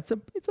yeah, it's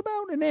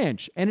about an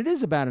inch, and it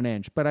is about an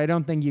inch. But I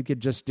don't think you could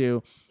just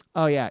do,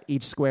 oh yeah,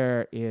 each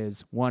square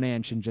is 1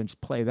 inch and just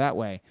play that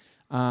way.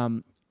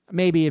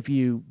 Maybe if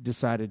you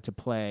decided to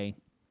play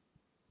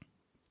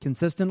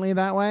consistently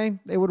that way,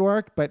 it would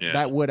work, but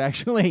that would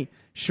actually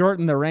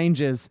shorten the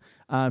ranges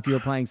if you were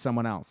playing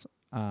someone else.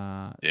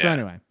 So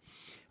anyway,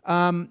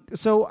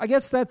 so I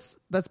guess that's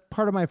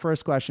part of my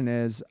first question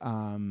is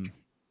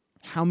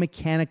how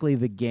mechanically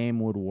the game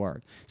would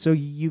work. So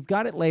you've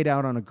got it laid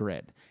out on a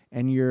grid,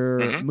 and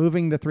you're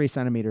moving the 3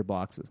 centimeter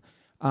blocks.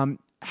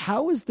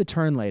 How is the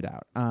turn laid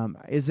out?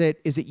 Is it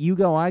you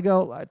go, I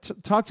go?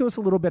 Talk to us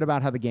a little bit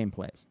about how the game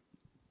plays.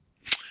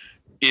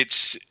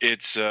 It's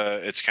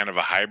kind of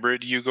a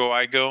hybrid you go,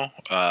 I go.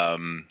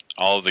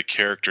 All of the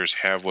characters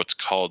have what's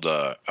called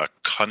a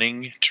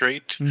cunning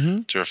trait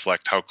to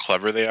reflect how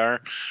clever they are.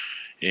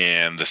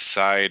 And the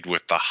side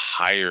with the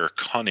higher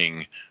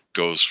cunning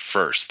goes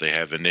first. They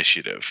have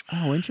initiative.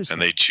 Oh, interesting.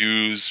 And they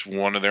choose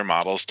one of their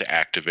models to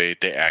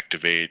activate. They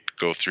activate,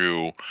 go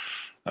through.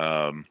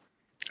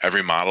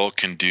 Every model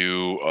can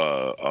do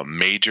a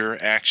major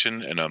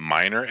action and a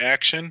minor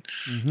action.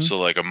 So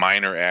like a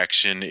minor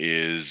action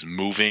is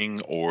moving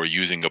or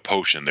using a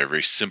potion. They're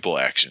very simple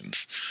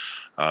actions.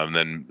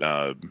 Then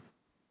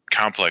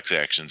complex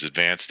actions,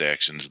 advanced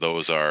actions,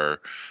 those are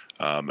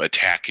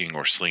attacking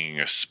or slinging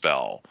a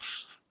spell.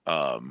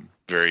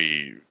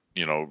 Very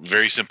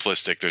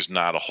simplistic. There's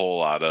not a whole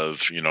lot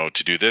of,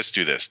 to do this,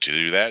 do this, to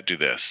do that, do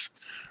this.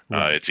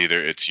 Right.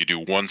 It's you do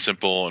one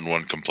simple and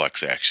one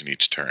complex action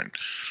each turn.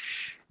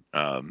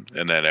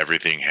 And then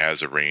everything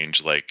has a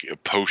range. Like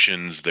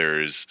potions,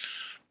 there's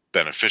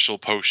beneficial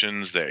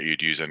potions that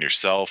you'd use on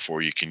yourself,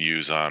 or you can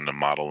use on a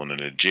model in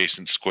an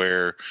adjacent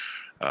square.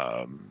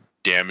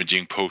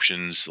 damaging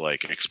potions,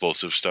 like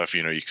explosive stuff.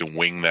 You know, you can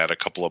wing that a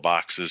couple of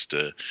boxes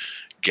to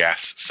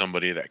gas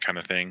somebody, that kind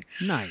of thing.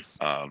 Nice.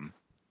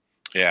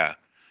 Yeah.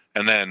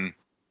 And then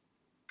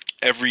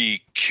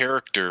every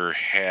character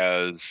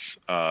has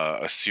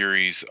a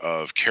series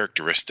of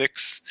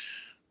characteristics.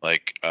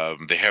 Like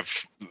they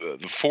have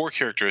the 4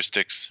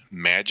 characteristics: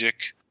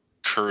 magic,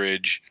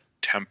 courage,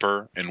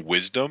 temper, and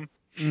wisdom.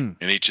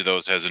 And each of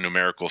those has a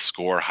numerical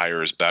score.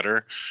 Higher is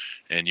better.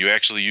 And you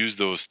actually use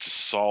those to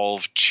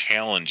solve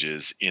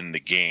challenges in the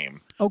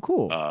game. Oh,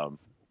 cool.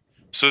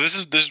 So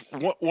there's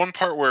one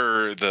part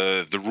where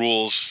the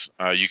rules,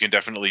 you can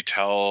definitely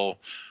tell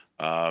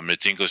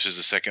it's English as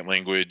a second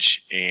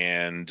language,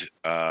 and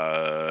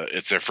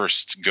it's their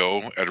first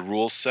go at a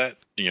rules set.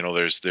 You know,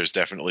 there's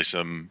definitely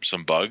some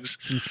bugs.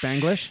 Some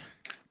Spanglish?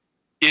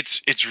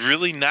 It's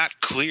really not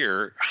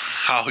clear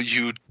how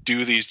you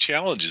do these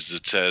challenges.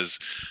 It says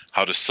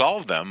how to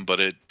solve them,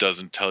 but it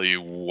doesn't tell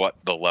you what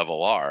the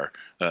level are.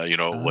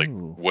 Like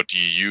what do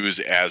you use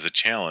as a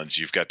challenge?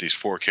 You've got these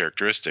 4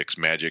 characteristics: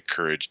 magic,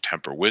 courage,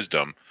 temper,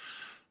 wisdom.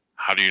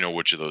 How do you know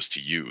which of those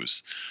to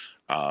use?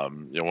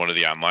 One of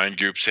the online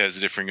groups has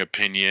a differing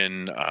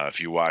opinion. If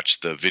you watch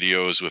the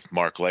videos with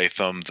Mark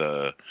Latham,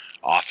 the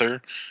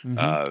author,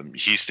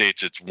 he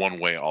states it's one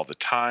way all the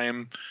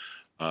time.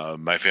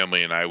 My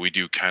family and I, we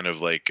do kind of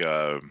like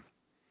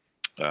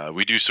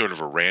we do sort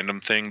of a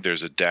random thing.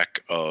 There's a deck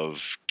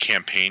of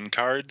campaign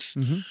cards,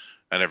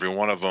 and every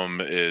one of them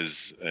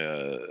is,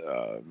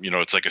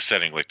 it's like a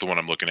setting. Like the one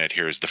I'm looking at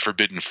here is the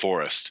Forbidden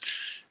Forest.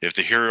 If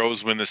the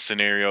heroes win this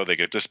scenario, they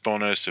get this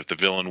bonus. If the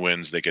villain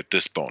wins, they get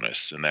this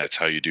bonus, and that's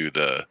how you do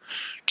the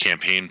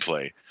campaign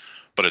play.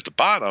 But at the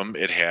bottom,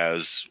 it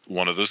has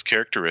one of those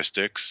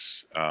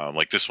characteristics.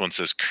 Like this one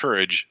says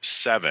courage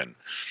 7.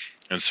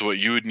 And so what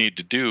you would need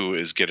to do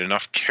is get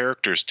enough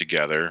characters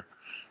together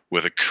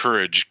with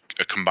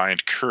a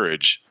combined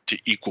courage to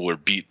equal or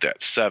beat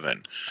that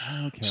 7.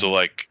 Okay. So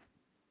like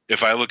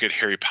if I look at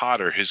Harry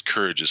Potter, his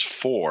courage is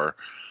 4.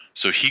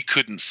 So he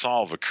couldn't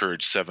solve a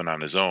courage 7 on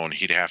his own.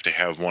 He'd have to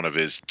have one of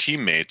his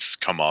teammates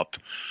come up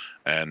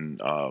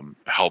and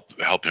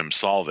help him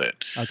solve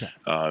it. Okay.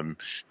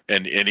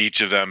 And each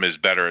of them is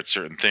better at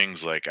certain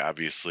things. Like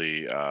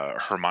obviously,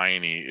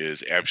 Hermione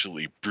is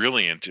absolutely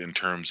brilliant in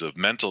terms of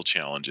mental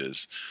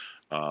challenges.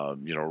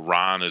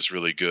 Ron is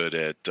really good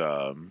at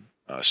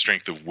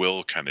strength of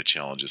will kind of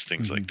challenges,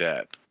 things like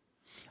that.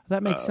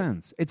 That makes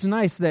sense. It's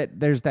nice that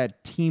there's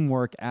that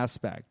teamwork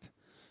aspect.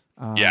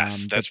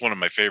 Yes, that's one of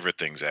my favorite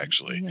things,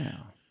 actually. Yeah.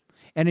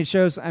 And it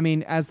shows, I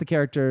mean, as the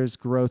characters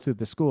grow through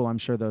the school, I'm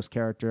sure those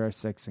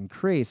characteristics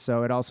increase.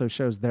 So it also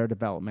shows their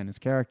development as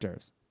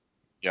characters.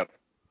 Yep.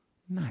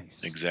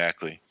 Nice.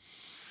 Exactly.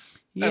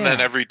 Yeah. And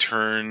then every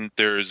turn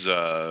there's there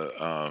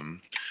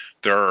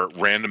are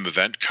random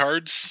event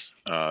cards.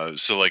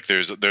 So like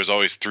there's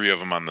always 3 of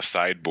them on the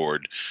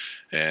sideboard,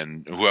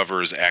 and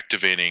whoever is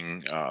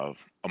activating a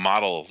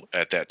model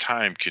at that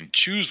time can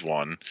choose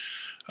one.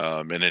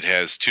 And it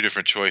has 2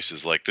 different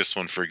choices. Like this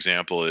one, for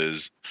example,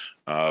 is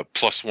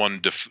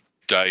 +1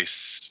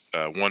 dice,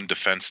 1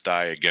 defense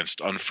die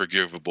against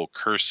unforgivable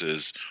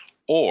curses,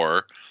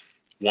 or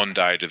 1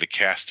 die to the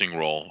casting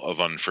roll of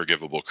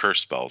unforgivable curse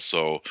spells.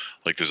 So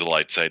like there's a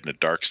light side and a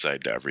dark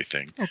side to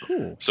everything. Oh,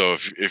 cool. So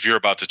if you're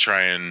about to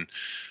try and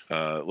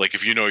like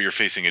if you know you're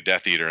facing a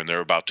Death Eater and they're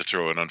about to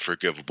throw an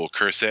unforgivable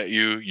curse at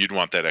you, you'd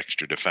want that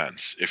extra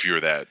defense. If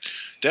you're that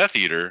Death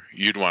Eater,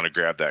 you'd want to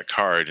grab that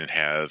card and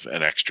have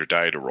an extra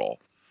die to roll.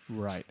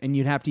 Right. And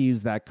you'd have to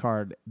use that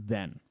card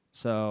then.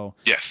 So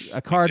yes,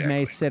 a card exactly.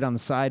 may sit on the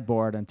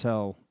sideboard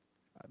until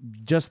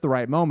just the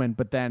right moment,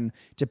 but then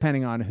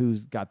depending on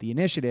who's got the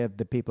initiative,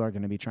 the people are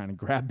going to be trying to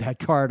grab that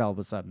card all of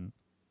a sudden.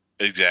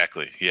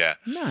 Exactly. Yeah.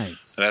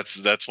 Nice.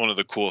 That's one of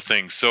the cool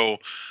things. So,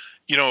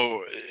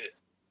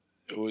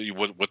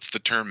 what's the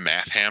term?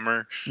 Math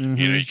hammer.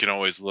 You can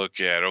always look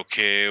at,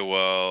 okay,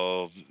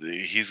 well,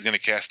 he's going to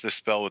cast this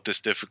spell with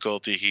this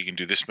difficulty. He can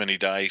do this many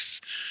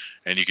dice,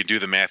 and you can do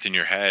the math in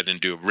your head and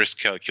do a risk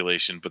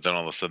calculation. But then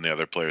all of a sudden the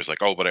other player's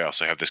like, oh, but I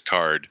also have this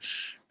card.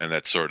 And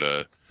that sort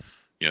of,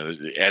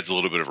 it adds a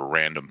little bit of a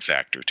random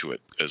factor to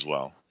it as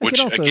well, which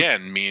also,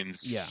 again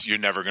means you're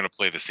never going to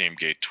play the same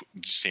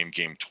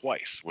game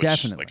twice, which,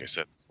 definitely, like I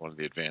said, is one of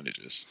the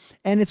advantages.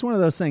 And it's one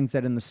of those things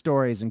that in the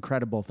stories,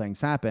 incredible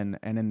things happen.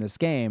 And in this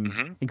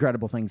game,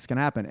 incredible things can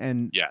happen.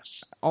 And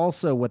yes,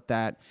 also with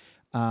that,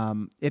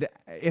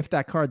 if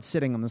that card's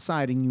sitting on the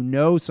side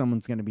and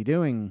someone's going to be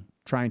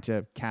trying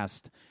to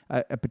cast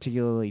a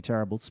particularly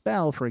terrible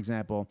spell, for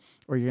example,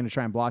 or you're going to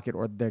try and block it,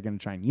 or they're going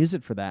to try and use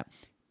it for that,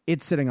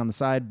 it's sitting on the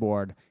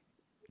sideboard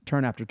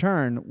turn after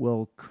turn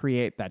will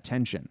create that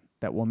tension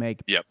that will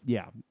make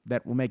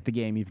that will make the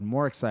game even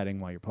more exciting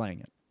while you're playing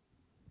it.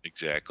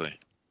 Exactly.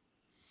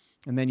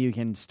 And then you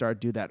can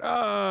do that,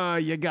 oh,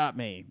 you got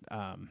me.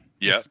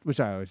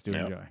 Which I always do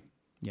enjoy.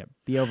 Yep.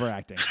 The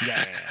overacting.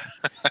 Yeah.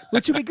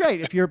 Which would be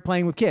great if you're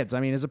playing with kids. I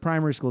mean, as a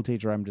primary school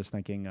teacher, I'm just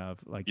thinking of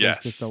there's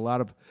just a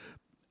lot of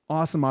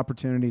awesome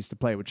opportunities to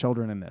play with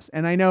children in this.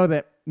 And I know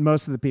that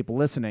most of the people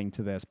listening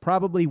to this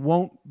probably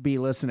won't be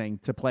listening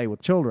to play with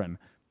children,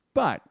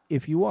 But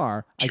if you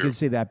are, I True. can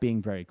see that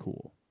being very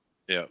cool.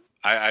 Yeah.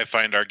 I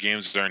find our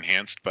games are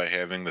enhanced by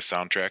having the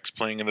soundtracks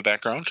playing in the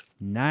background.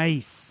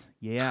 Nice.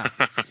 Yeah.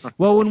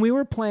 Well, when we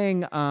were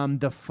playing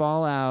the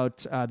Fallout,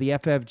 the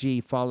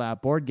FFG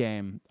Fallout board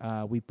game,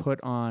 we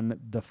put on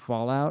the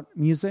Fallout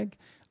music.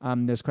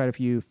 There's quite a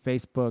few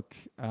YouTube.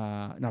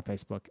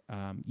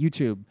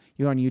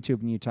 You go on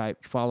YouTube and you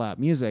type Fallout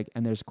music,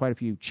 and there's quite a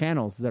few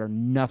channels that are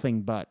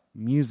nothing but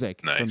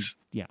music from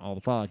all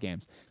the Fallout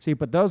games. So you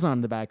put those on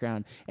in the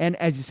background, and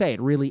as you say,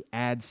 it really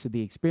adds to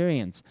the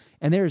experience.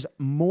 And there's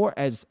more,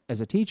 as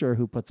a teacher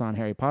who puts on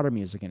Harry Potter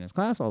music in his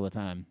class all the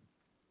time,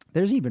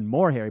 there's even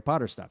more Harry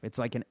Potter stuff. It's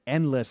like an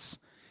endless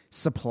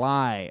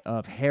supply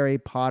of Harry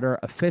Potter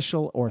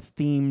official or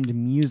themed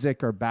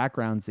music or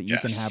backgrounds that you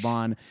can have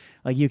on.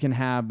 Like you can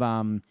have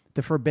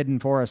the Forbidden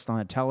Forest on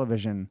a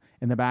television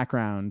in the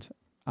background,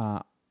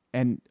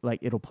 and like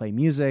it'll play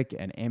music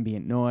and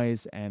ambient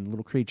noise, and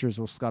little creatures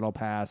will scuttle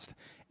past.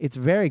 It's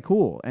very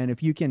cool, and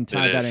if you can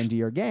tie that into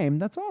your game,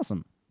 that's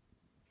awesome.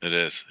 It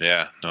is,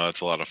 yeah. No,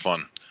 it's a lot of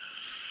fun.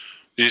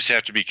 You just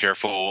have to be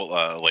careful,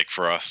 like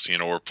for us,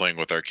 we're playing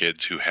with our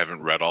kids who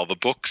haven't read all the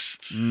books.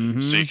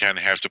 Mm-hmm. So you kind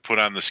of have to put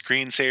on the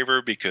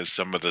screensaver because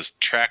some of the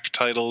track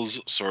titles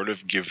sort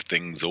of give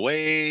things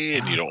away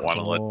and you don't want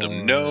to let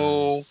them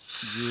know.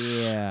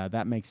 Yeah,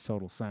 that makes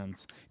total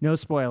sense. No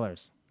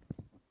spoilers.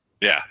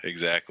 Yeah,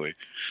 exactly.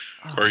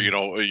 Or,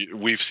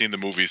 we've seen the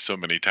movies so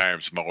many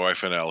times. My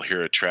wife and I will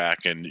hear a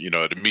track and,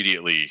 it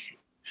immediately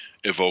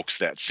evokes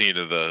that scene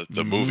of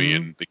the movie,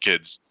 and the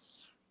kids,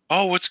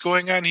 oh, what's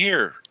going on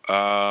here?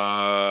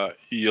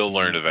 You'll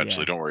learn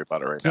eventually. Don't worry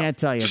about it right now. Can't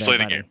tell you Just that, play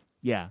the buddy. game.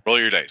 Yeah. Roll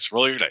your dice.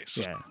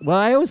 Yeah. Well,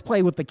 I always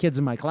play with the kids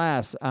in my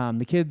class.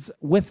 The kids,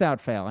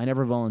 without fail, I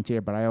never volunteer,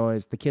 but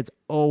the kids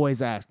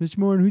always ask, Mr.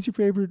 Morin, who's your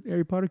favorite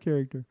Harry Potter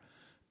character?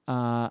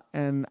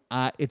 And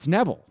it's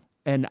Neville.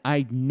 And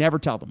I never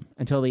tell them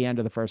until the end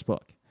of the first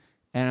book.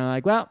 And I'm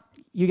like, well,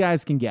 you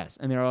guys can guess.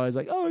 And they're always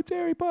like, oh, it's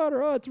Harry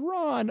Potter. Oh, it's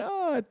Ron.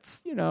 Oh,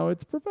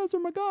 it's Professor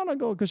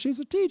McGonagall because she's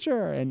a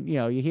teacher. And,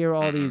 you hear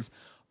all these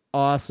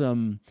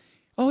awesome,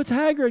 oh, it's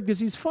Hagrid because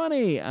he's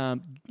funny.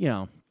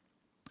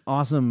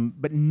 Awesome.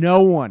 But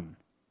no one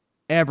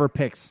ever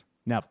picks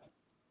Neville.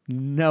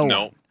 No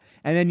one.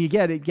 And then you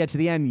get to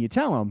the end and you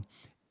tell them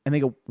and they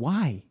go,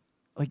 why?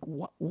 Like,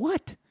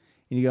 what?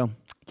 And you go,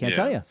 can't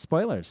tell you.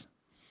 Spoilers.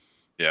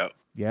 Yeah.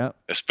 Yeah.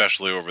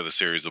 Especially over the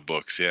series of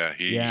books. Yeah.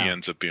 He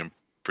ends up being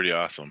pretty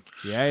awesome.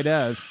 Yeah, he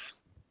does.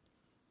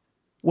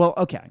 Well,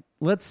 okay.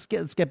 Let's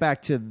get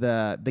back to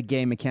the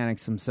game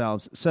mechanics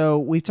themselves. So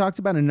we've talked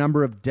about a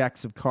number of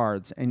decks of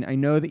cards, and I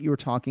know that you were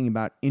talking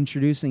about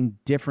introducing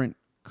different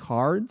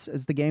cards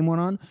as the game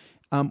went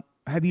on.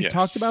 Have you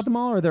talked about them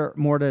all, or are there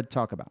more to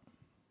talk about?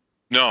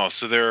 No.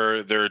 So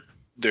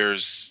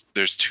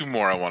there's two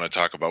more I want to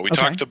talk about. We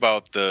talked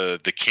about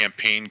the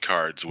campaign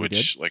cards,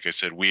 which, like I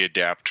said, we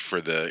adapt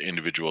for the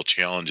individual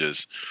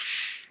challenges.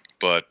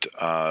 But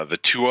the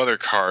two other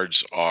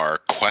cards are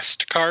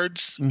quest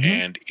cards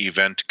and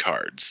event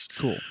cards.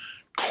 Cool.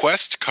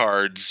 Quest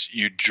cards,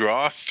 you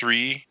draw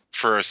 3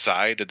 for a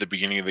side at the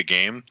beginning of the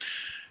game,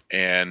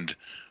 and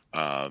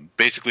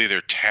basically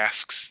they're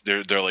tasks.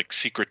 They're like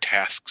secret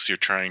tasks you're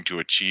trying to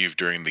achieve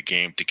during the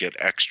game to get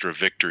extra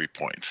victory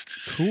points.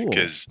 Cool.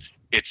 Because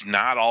it's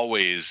not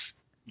always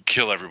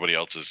kill everybody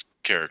else's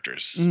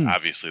characters.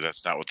 Obviously,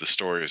 that's not what the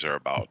stories are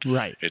about.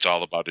 Right. It's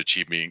all about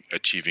achieving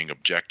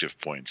objective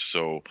points.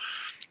 So,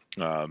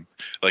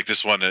 like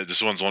this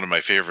one's one of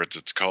my favorites.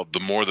 It's called "The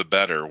More the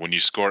Better." When you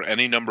score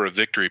any number of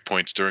victory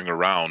points during a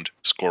round,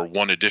 score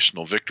 1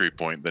 additional victory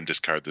point, then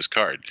discard this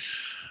card.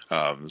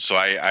 So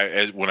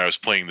I when I was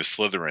playing the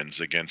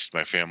Slytherins against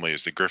my family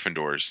as the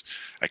Gryffindors,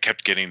 I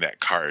kept getting that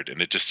card,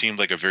 and it just seemed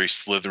like a very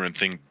Slytherin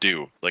thing to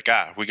do. Like,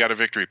 we got a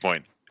victory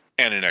point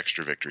and an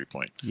extra victory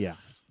point. Yeah.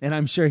 And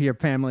I'm sure your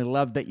family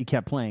loved that you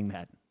kept playing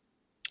that.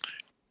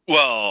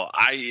 Well,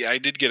 I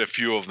did get a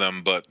few of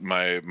them, but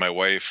my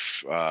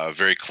wife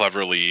very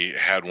cleverly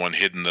had one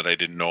hidden that I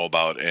didn't know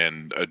about,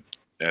 and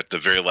at the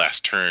very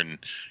last turn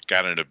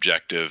got an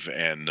objective,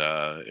 and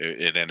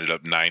it ended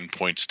up 9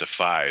 points to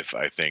 5,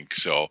 I think.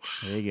 So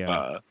there you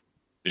go.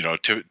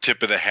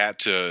 Tip of the hat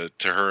to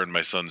her and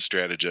my son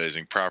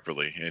strategizing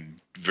properly, and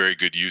very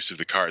good use of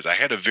the cards. I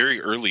had a very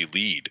early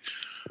lead.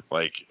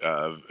 Like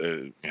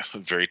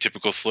very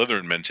typical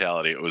Slytherin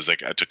mentality. It was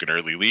like I took an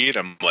early lead.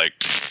 I'm like,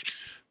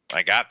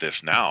 I got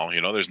this now.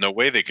 There's no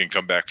way they can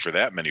come back for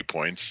that many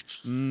points.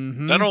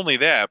 Mm-hmm. Not only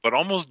that, but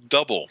almost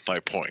double my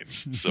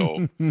points.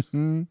 So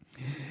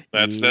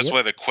that's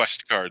why the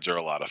quest cards are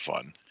a lot of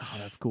fun. Oh,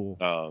 that's cool.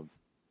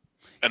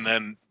 And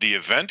then the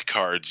event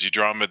cards, you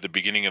draw them at the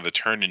beginning of the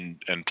turn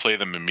and play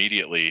them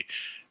immediately,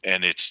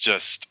 and it's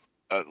just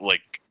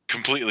like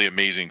completely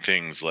amazing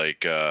things.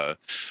 Like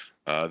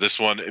this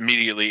one,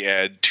 immediately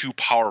add 2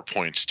 power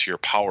points to your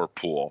power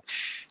pool.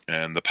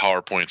 And the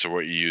power points are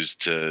what you use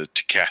to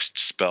cast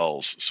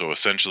spells. So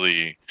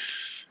essentially,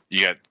 you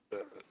get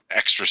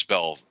extra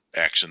spell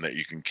action that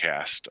you can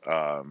cast.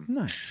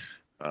 Nice.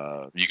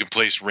 You can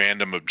place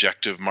random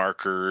objective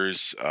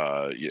markers.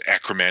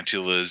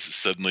 Acromantulas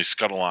suddenly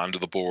scuttle onto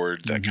the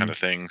board, that kind of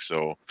thing.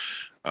 So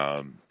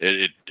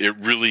it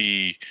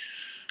really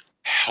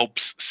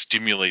helps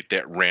stimulate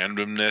that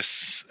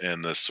randomness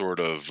and the sort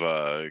of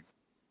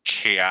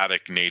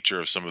chaotic nature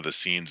of some of the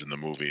scenes in the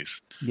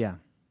movies. Yeah.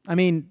 I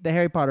mean, the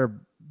Harry Potter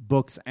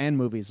books and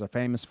movies are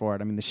famous for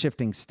it. I mean, the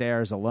shifting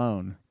stairs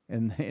alone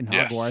in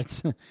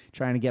Hogwarts,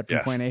 trying to get from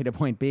point A to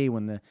point B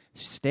when the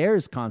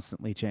stairs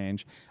constantly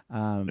change.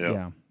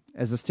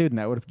 As a student,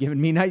 that would have given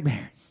me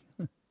nightmares.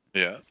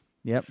 Yeah.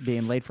 Yep,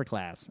 being late for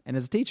class. And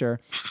as a teacher,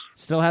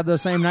 still have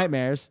those same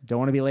nightmares. Don't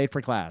want to be late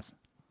for class.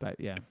 But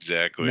yeah.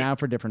 Exactly. Now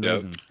for different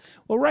reasons.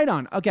 Well, right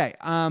on. Okay.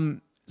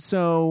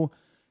 So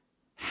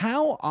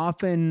how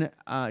often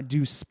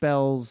do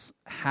spells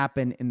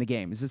happen in the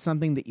game? Is it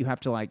something that you have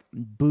to like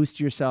boost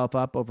yourself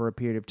up over a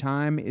period of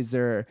time? Is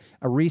there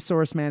a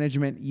resource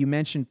management? You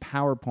mentioned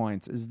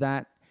PowerPoints. Is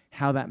that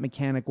how that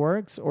mechanic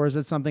works? Or is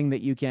it something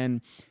that you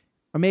can,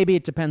 or maybe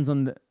it depends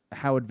on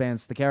how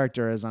advanced the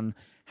character is on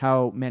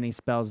how many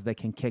spells they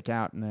can kick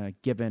out in a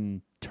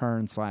given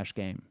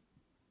turn/game?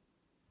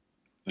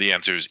 The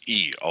answer is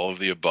E, all of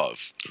the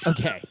above.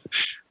 Okay.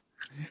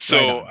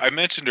 So I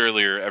mentioned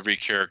earlier, every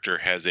character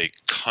has a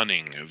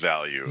cunning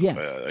value.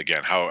 Yes.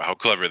 Again, how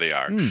clever they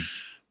are.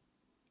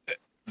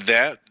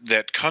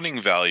 That cunning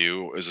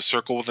value is a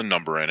circle with a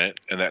number in it,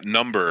 and that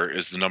number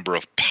is the number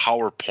of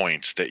power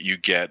points that you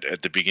get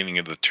at the beginning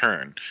of the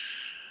turn.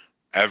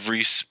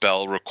 Every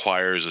spell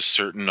requires a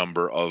certain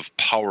number of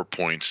power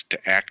points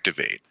to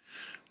activate.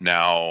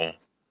 Now,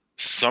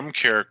 some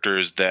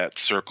characters, that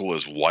circle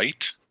is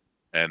white,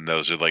 and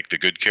those are like the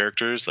good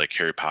characters, like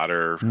Harry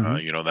Potter,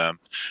 you know them.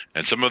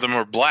 And some of them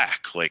are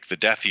black, like the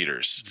Death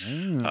Eaters.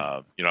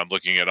 I'm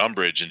looking at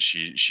Umbridge, and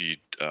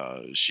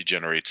she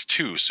generates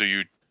 2. So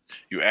you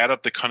add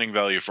up the cunning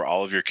value for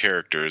all of your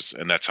characters,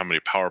 and that's how many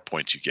power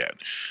points you get.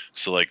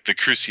 So like the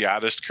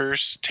Cruciatus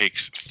Curse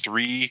takes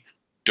 3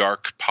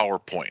 dark power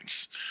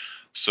points.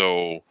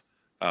 So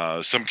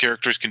some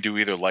characters can do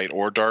either light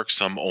or dark,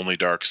 some only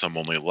dark, some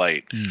only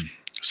light.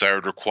 So I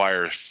would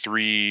require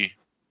 3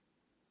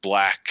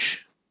 black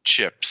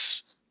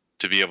chips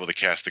to be able to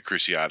cast the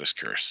Cruciatus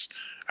Curse.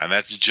 And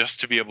that's just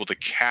to be able to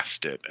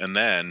cast it. And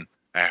then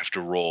I have to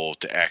roll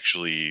to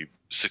actually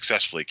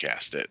successfully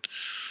cast it.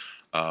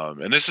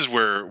 And this is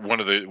where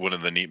one of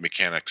the neat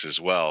mechanics as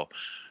well.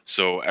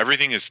 So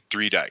everything is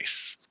 3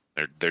 dice.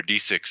 They're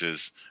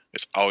D6s.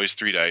 It's always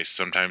 3 dice.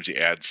 Sometimes you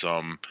add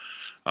some.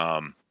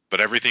 But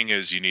everything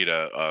is, you need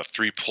a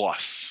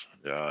 3+.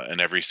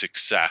 And every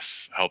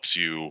success helps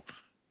you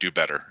do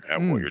better at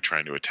what you're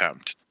trying to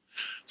attempt.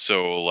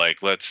 So,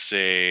 like, let's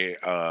say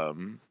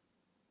in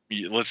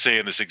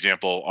this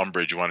example,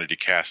 Umbridge wanted to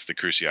cast the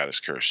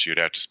Cruciatus Curse. You'd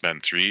have to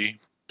spend 3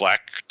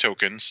 black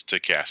tokens to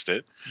cast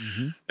it,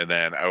 and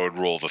then I would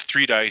roll the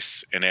 3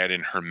 dice and add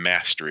in her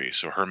mastery.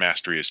 So her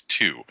mastery is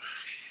 2.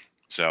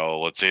 So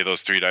let's say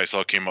those 3 dice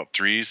all came up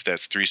 3s.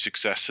 That's 3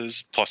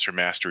 successes plus her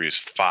mastery is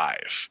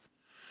 5.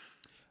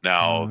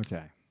 Now,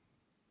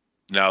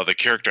 now the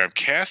character I'm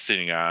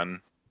casting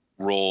on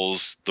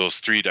rolls those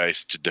 3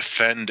 dice to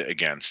defend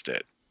against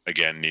it.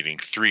 Again, needing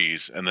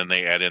 3s, and then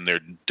they add in their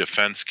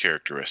defense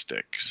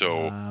characteristic.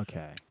 So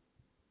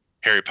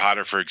Harry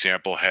Potter, for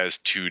example, has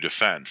 2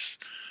 defense.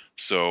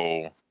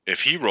 So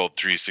if he rolled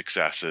 3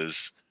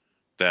 successes,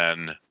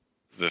 then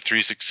the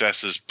 3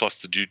 successes plus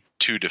the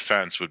 2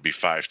 defense would be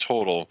 5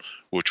 total,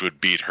 which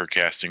would beat her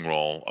casting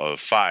roll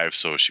of 5,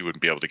 so she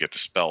wouldn't be able to get the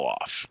spell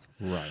off.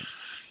 Right.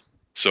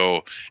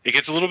 So it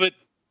gets a little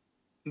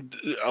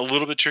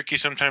bit tricky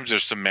sometimes.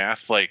 There's some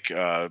math, like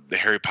the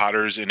Harry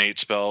Potter's innate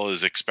spell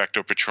is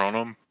Expecto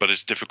Patronum, but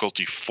it's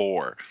difficulty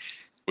 4,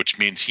 which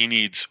means he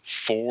needs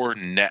 4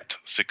 net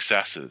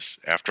successes.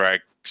 After I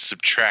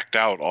subtract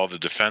out all the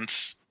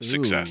defense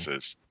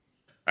successes,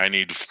 I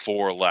need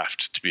 4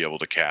 left to be able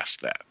to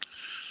cast that.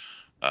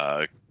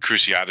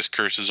 Cruciatus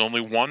Curse is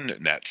only 1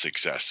 net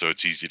success, so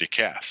it's easy to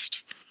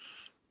cast.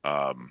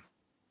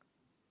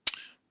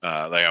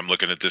 Like I'm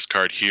looking at this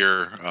card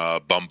here,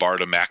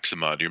 Bombarda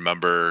Maxima. Do you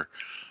remember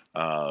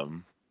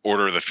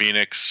Order of the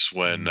Phoenix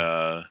when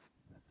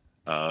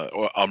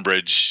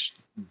Umbridge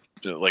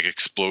like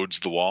explodes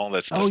the wall?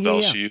 That's the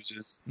spell she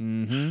uses.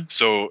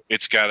 So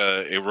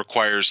it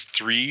requires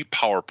 3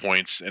 power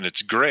points, and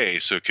it's gray,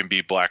 so it can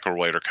be black or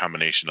white or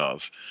combination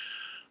of.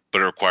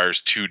 But it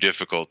requires 2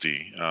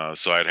 difficulty,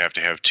 so I'd have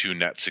to have 2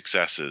 net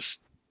successes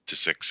to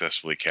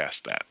successfully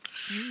cast that.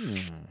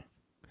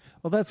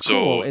 Well, that's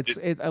cool.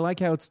 I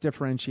like how it's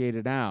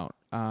differentiated out.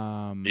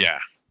 Yeah.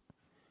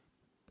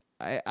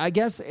 I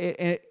guess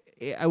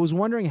I was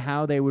wondering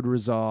how they would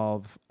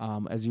resolve,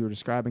 as you were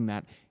describing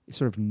that,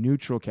 sort of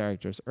neutral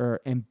characters or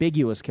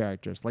ambiguous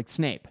characters like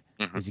Snape.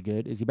 Is he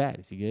good? Is he bad?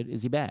 Is he good?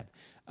 Is he bad?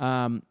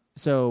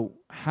 So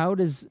how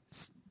does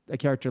a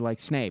character like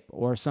Snape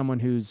or someone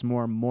who's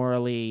more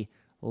morally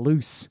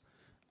loose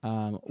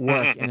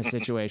work in a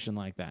situation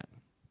like that?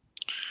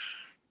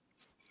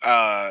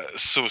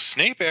 So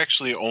Snape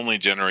actually only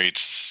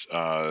generates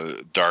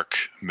dark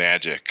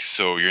magic,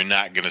 so you're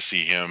not going to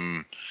see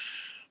him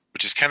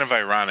which is kind of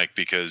ironic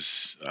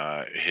because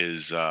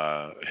his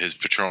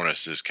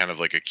Patronus is kind of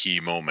like a key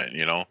moment,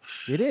 you know.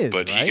 It is,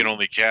 But right? he can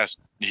only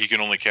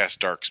cast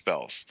dark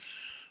spells.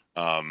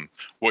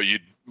 What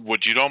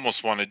you'd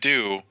almost want to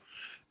do.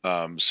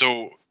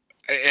 So,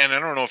 and I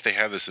don't know if they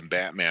have this in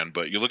Batman,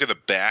 but you look at the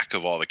back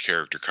of all the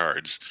character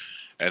cards,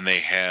 and they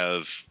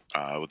have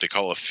what they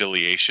call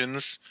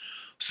affiliations.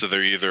 So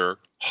they're either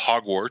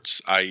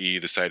Hogwarts, i.e.,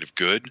 the side of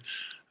good.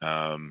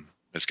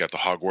 It's got the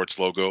Hogwarts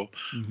logo,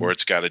 Mm-hmm. or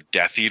it's got a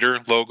Death Eater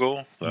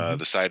logo, Mhm.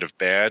 the side of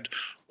bad,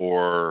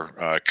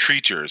 or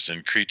creatures,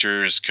 and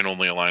creatures can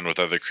only align with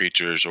other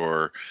creatures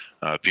or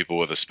people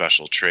with a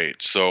special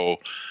trait.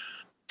 So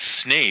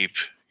Snape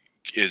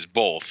is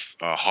both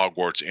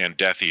Hogwarts and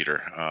Death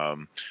Eater.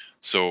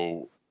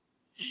 So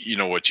you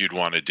know what you'd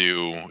want to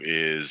do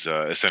is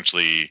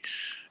essentially,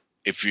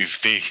 if you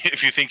think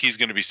if you think he's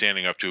going to be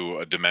standing up to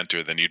a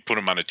Dementor, then you'd put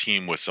him on a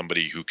team with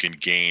somebody who can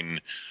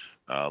gain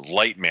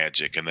light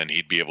magic, and then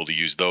he'd be able to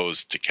use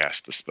those to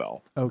cast the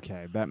spell.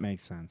 Okay, that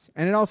makes sense.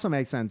 And it also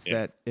makes sense Yeah.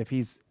 that if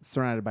he's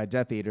surrounded by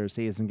Death Eaters,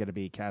 he isn't going to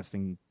be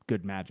casting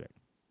good magic.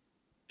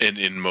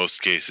 In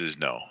most cases,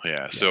 no.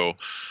 Yeah. So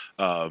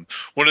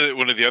one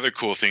of the other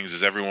cool things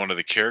is every one of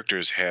the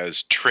characters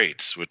has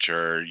traits, which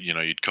are, you know,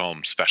 you'd call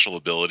them special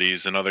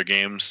abilities in other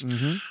games.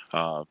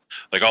 Mm-hmm.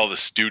 Like all the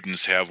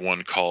students have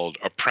one called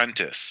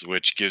Apprentice,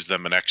 which gives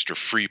them an extra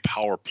free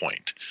power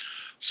point.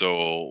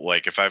 So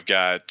like if I've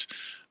got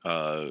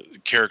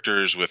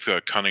characters with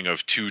a cunning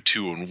of 2,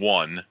 2, and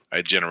 1,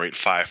 I generate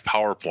 5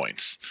 power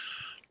points.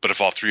 But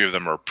if all 3 of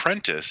them are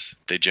apprentice,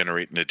 they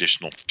generate an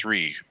additional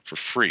 3 for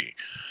free.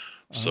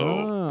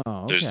 So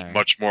there's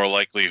much more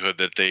likelihood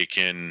that they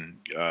can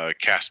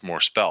cast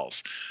more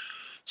spells.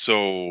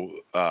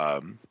 So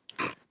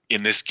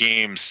in this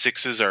game,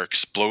 6s are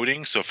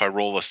exploding. So if I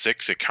roll a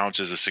 6, it counts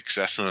as a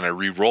success, and then I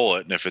re-roll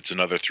it. And if it's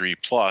another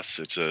 3+,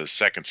 it's a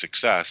second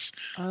success.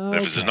 And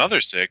if it's another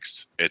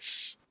 6,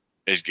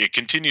 it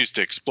continues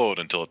to explode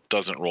until it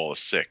doesn't roll a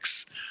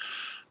 6.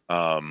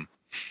 And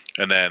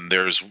then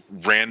there's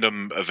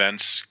random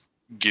events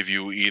give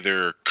you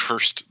either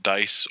cursed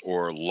dice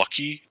or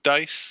lucky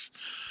dice.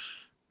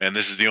 And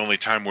this is the only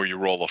time where you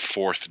roll a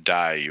 4th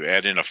die. You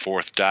add in a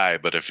 4th die,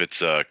 but if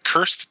it's a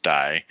cursed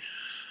die,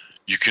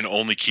 you can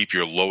only keep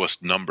your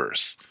lowest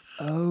numbers.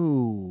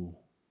 Oh.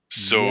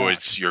 So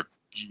it's you're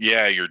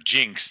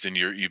jinxed, and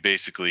you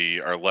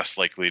basically are less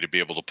likely to be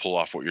able to pull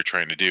off what you're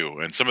trying to do.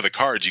 And some of the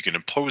cards, you can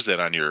impose that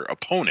on your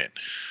opponent.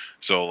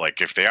 So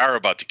like if they are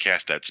about to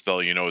cast that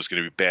spell, you know it's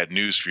going to be bad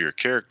news for your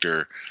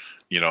character.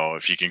 You know,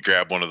 if you can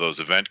grab one of those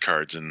event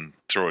cards and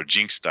throw a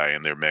jinx die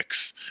in their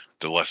mix,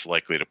 they're less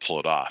likely to pull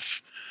it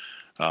off.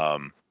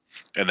 And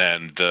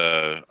then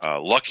the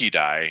lucky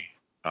die,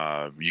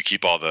 you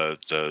keep all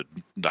the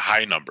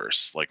high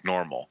numbers like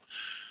normal.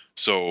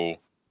 So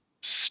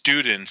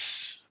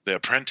students, the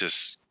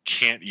apprentice,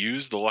 can't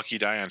use the lucky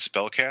die on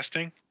spell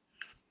casting.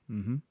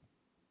 Mm-hmm.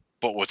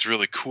 But what's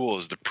really cool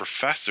is the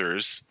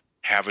professors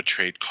have a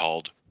trait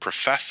called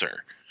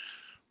Professor,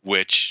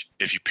 which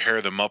if you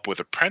pair them up with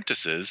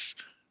apprentices,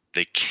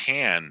 they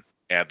can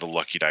add the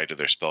lucky die to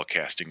their spell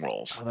casting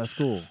rolls. Oh, that's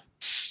cool.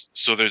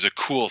 So there's a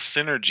cool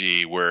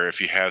synergy where if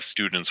you have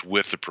students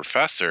with the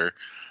professor,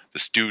 the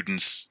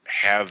students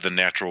have the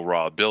natural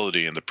raw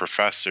ability, and the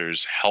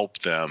professors help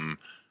them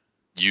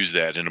use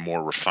that in a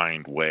more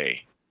refined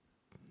way.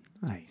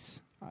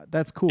 Nice.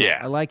 That's cool. Yeah.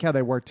 I like how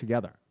they work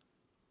together.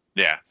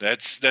 Yeah,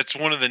 that's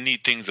one of the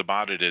neat things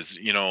about it is,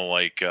 you know,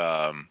 like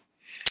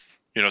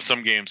you know,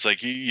 some games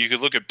like you could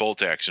look at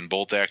Bolt Action.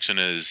 Bolt Action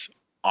is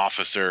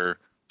officer,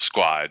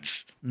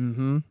 squads,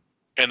 Mm-hmm.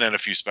 and then a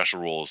few special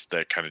rules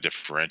that kind of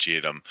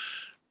differentiate them.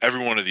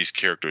 Every one of these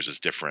characters is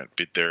different,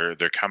 but their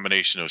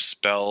combination of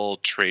spell,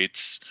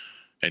 traits,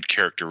 and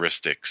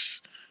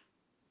characteristics,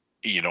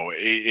 you know,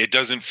 it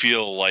doesn't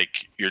feel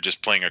like you're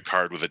just playing a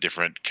card with a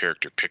different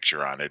character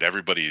picture on it.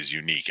 Everybody is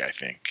unique, I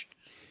think.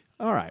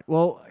 All right.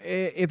 Well,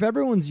 if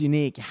everyone's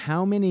unique,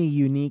 how many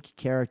unique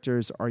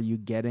characters are you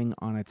getting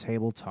on a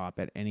tabletop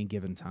at any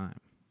given time?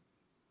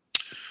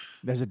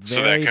 Does it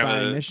vary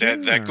by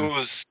mission? That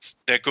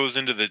goes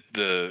into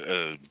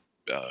the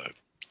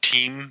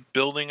team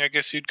building, I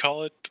guess you'd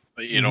call it.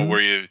 You know,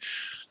 where you,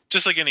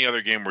 just like any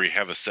other game where you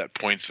have a set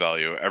points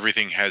value,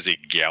 everything has a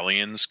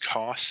galleons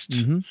cost.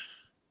 Mm-hmm.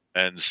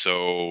 And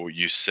so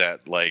you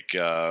set like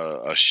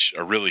a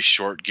really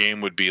short game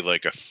would be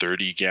like a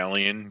 30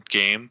 galleon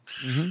game.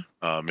 Mm-hmm.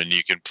 And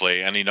you can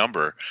play any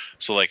number.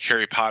 So like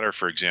Harry Potter,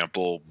 for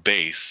example,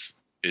 base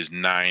is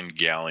 9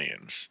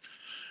 galleons.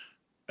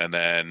 And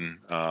then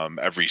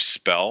every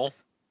spell,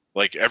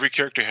 like every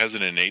character has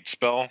an innate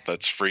spell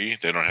that's free.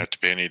 They don't have to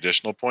pay any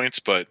additional points.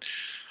 But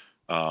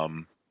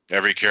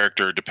every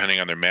character, depending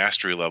on their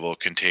mastery level,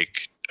 can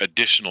take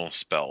additional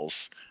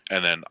spells.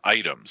 And then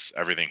items,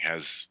 everything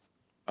has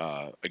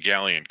a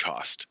galleon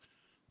cost.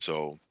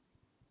 So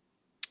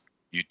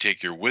you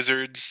take your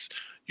wizards,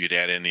 you'd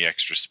add in the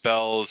extra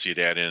spells, you'd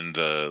add in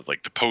the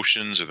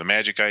potions or the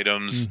magic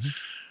items,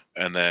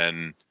 and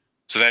then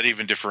so that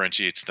even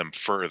differentiates them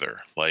further.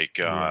 Like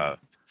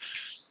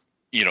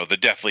the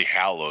Deathly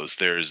Hallows.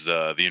 There's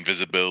the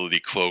Invisibility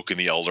Cloak and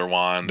the Elder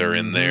Wand are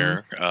in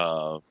there.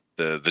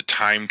 The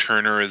Time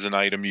Turner is an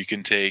item you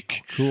can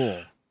take.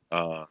 Cool.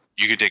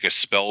 You can take a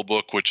spell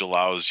book, which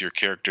allows your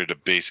character to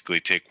basically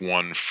take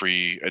one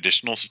free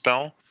additional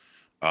spell.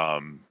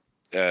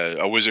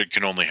 A wizard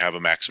can only have a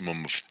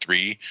maximum of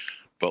 3,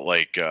 but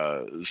like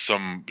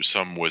some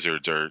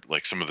wizards are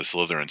like some of the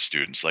Slytherin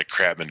students, like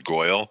Crabbe and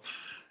Goyle.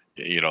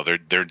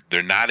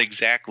 They're not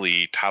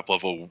exactly top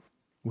level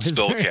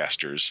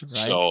spellcasters, right?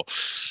 So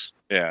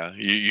yeah,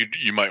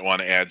 you might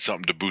want to add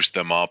something to boost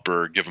them up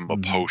or give them a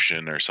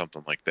potion or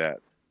something like that.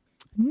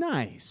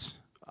 Nice.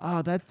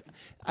 Oh,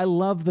 I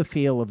love the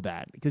feel of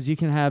that, because you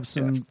can have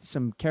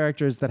some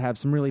characters that have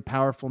some really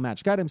powerful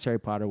magic items. Harry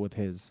Potter with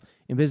his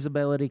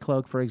invisibility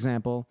cloak, for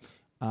example,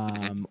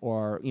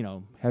 or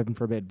heaven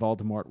forbid,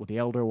 Voldemort with the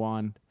Elder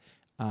Wand.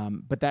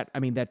 But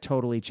that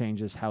totally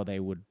changes how they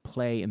would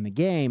play in the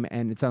game,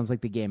 and it sounds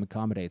like the game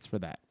accommodates for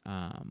that,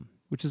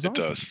 which is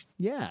awesome. It does.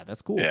 Yeah,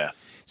 that's cool. Yeah.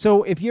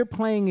 So if you're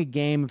playing a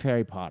game of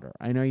Harry Potter,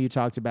 I know you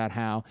talked about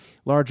how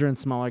larger and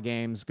smaller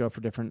games go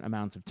for different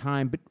amounts of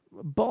time, but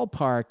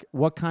ballpark,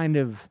 what kind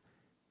of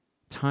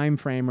time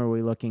frame are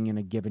we looking in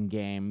a given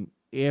game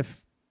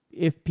if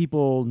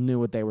people knew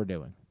what they were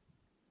doing?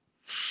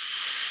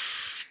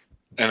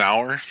 An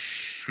hour,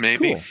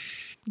 maybe. Cool.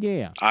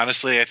 Yeah.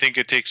 Honestly, I think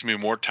it takes me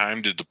more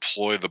time to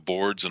deploy the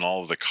boards and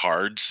all of the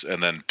cards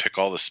and then pick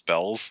all the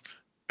spells.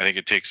 I think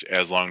it takes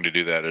as long to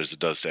do that as it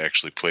does to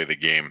actually play the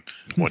game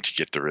once you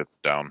get the rhythm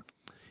down.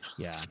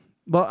 Yeah.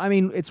 Well,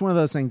 it's one of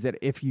those things that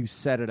if you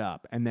set it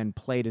up and then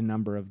played a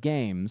number of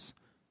games,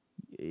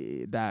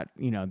 that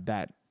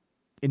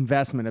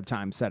investment of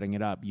time setting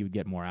it up, you would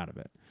get more out of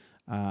it.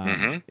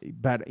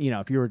 But,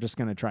 if you were just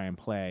going to try and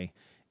play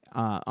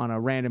on a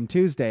random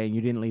Tuesday and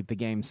you didn't leave the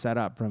game set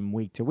up from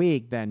week to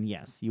week, then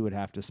yes, you would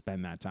have to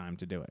spend that time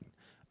to do it.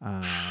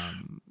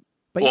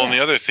 And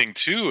the other thing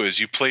too is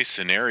you play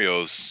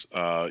scenarios.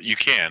 You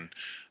can.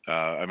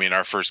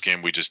 Our first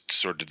game we just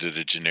sort of did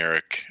a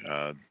generic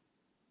kind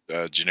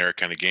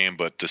of game,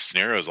 but the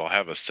scenarios all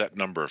have a set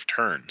number of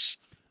turns.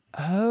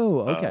 Oh,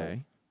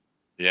 okay.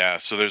 Yeah,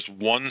 so there's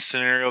one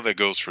scenario that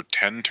goes for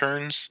 10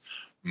 turns.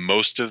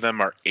 Most of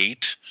them are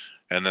 8,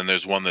 and then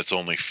there's one that's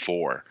only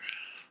 4.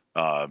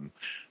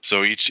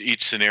 So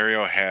each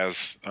scenario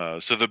has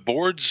so the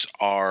boards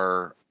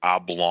are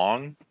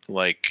oblong,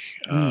 like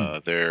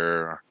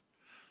they're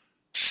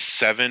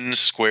 7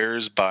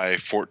 squares by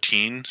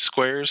 14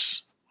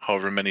 squares,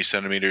 however many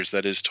centimeters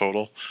that is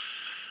total.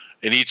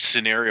 And each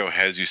scenario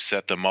has you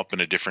set them up in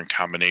a different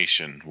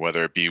combination,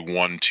 whether it be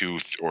 1, 2,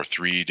 or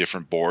 3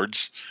 different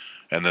boards,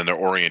 and then their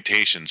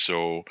orientation.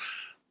 So,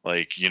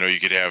 you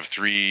could have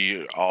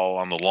 3 all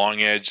on the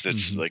long edge.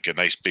 That's like a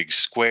nice big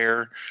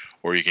square,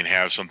 or you can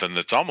have something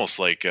that's almost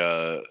like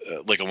a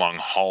long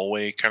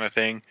hallway kind of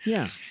thing.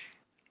 Yeah.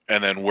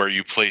 And then where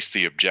you place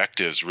the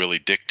objectives really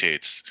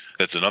dictates.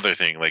 That's another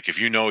thing. Like if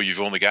you've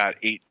only got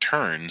 8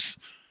 turns,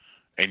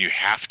 and you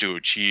have to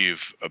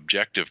achieve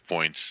objective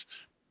points,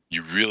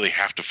 you really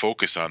have to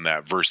focus on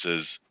that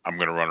versus I'm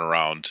going to run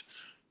around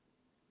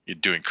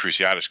doing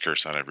Cruciatus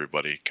Curse on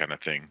everybody kind of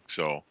thing.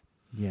 So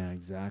yeah,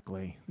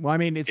 exactly. Well,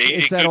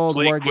 it's that old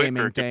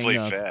wargaming thing. Play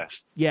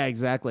fast. Yeah,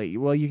 exactly.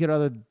 Well, you could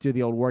either do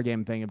the old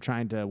wargame thing of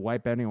trying to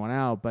wipe anyone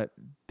out, but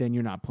then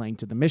you're not playing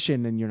to the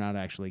mission and you're not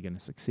actually going to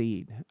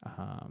succeed.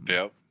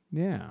 Yep.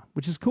 Yeah,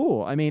 which is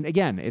cool.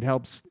 Again, it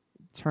helps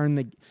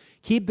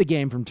keep the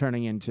game from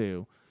turning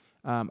into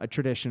a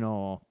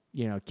traditional,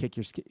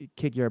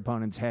 kick your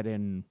opponent's head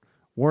in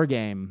war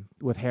game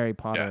with Harry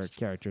Potter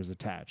characters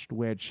attached,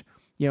 which,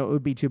 it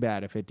would be too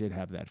bad if it did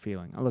have that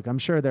feeling. Look, I'm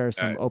sure there are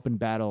some open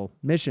battle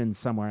missions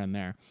somewhere in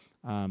there,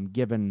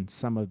 given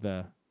some of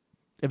the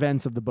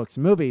events of the books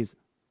and movies,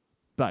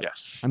 but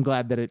I'm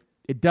glad that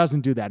it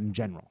doesn't do that in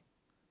general.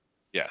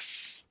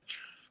 Yes.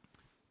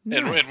 Nice.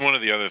 And one of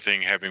the other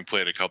thing, having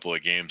played a couple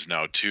of games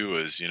now too,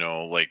 is,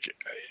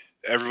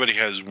 everybody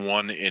has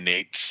one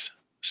innate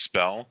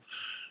spell,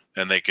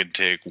 and they can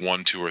take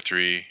 1, 2, or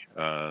 3,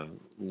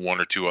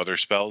 1 or 2 other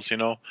spells,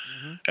 and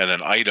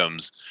then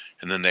items,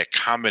 and then that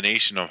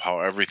combination of how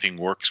everything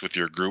works with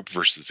your group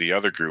versus the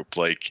other group.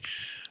 Like,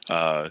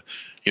 the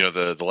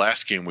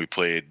last game we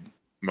played,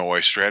 my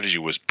wife's strategy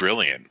was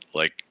brilliant.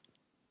 Like,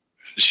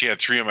 she had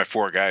 3 of my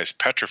 4 guys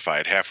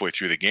petrified halfway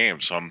through the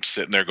game, so I'm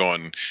sitting there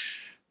going,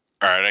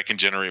 all right, I can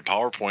generate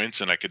power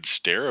points and I could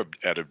stare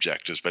at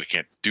objectives, but I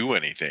can't do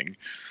anything.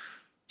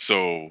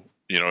 So,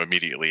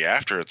 immediately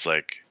after, it's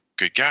like,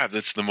 good God,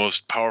 that's the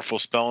most powerful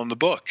spell in the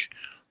book.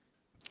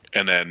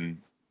 And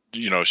then,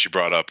 she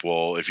brought up,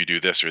 well, if you do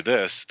this or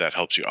this, that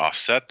helps you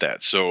offset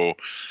that. So,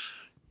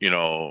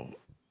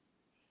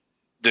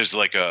 there's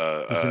like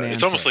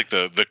it's almost like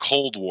the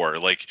Cold War.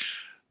 Like,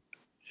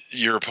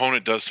 your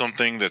opponent does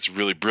something that's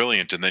really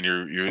brilliant, and then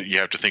you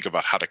have to think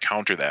about how to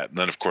counter that. And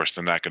then, of course,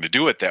 they're not going to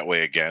do it that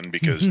way again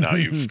because now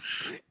you've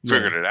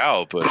figured it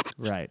out. But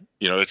right,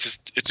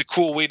 it's a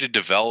cool way to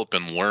develop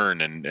and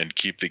learn and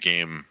keep the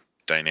game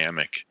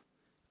dynamic.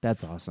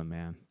 That's awesome,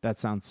 man. That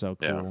sounds so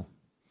cool.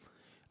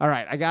 All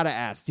right, I gotta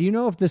ask. Do you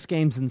know if this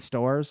game's in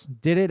stores?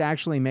 Did it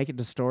actually make it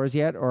to stores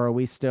yet, or are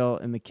we still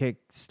in the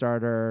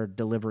Kickstarter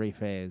delivery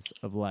phase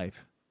of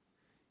life?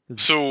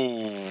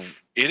 So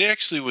it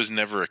actually was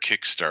never a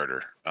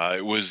Kickstarter.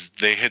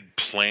 They had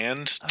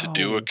planned to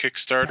do a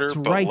Kickstarter, that's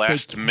but right,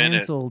 last minute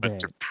canceled went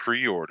to it.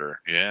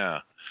 pre-order.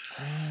 Yeah,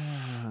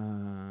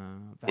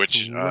 That's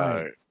which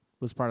right.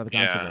 Was part of the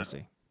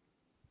controversy.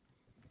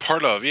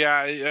 Part of, yeah.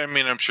 I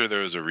mean, I'm sure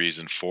there was a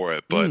reason for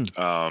it, but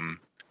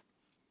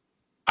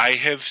I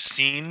have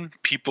seen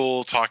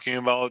people talking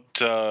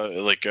about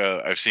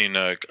I've seen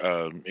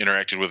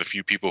interacted with a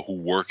few people who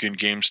work in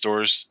game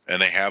stores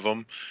and they have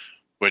them,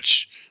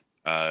 which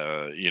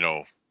they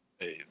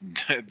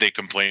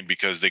complain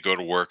because they go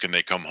to work and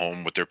they come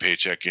home with their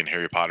paycheck in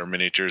Harry Potter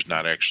miniatures,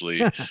 not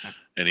actually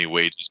any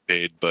wages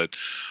paid. But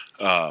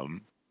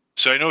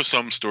so I know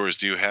some stores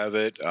do have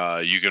it.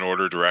 You can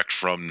order direct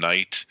from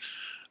Night.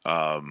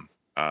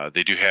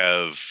 They do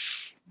have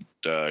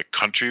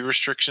country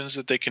restrictions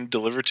that they can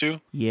deliver to.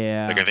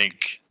 Yeah. Like I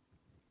think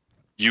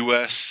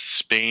U.S.,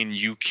 Spain,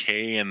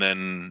 U.K., and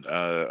then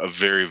a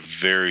very,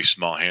 very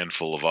small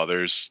handful of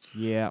others.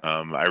 Yeah.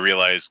 I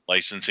realize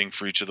licensing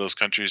for each of those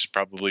countries is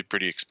probably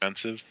pretty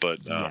expensive, but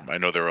I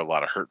know there are a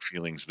lot of hurt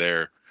feelings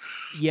there.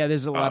 Yeah,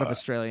 there's a lot of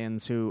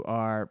Australians who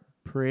are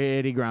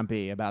pretty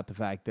grumpy about the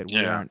fact that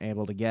we aren't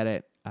able to get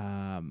it.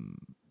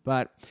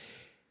 But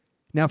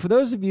now, for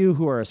those of you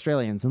who are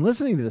Australians and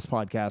listening to this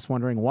podcast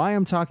wondering why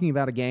I'm talking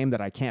about a game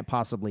that I can't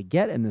possibly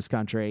get in this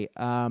country,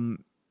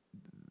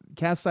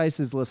 Cast Dice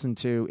is listened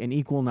to in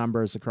equal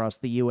numbers across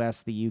the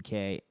US, the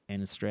UK,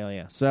 and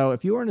Australia. So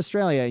if you are in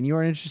Australia and you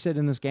are interested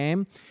in this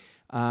game,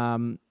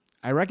 I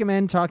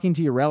recommend talking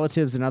to your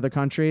relatives in other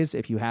countries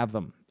if you have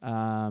them.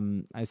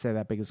 I say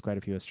that because quite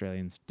a few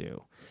Australians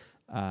do.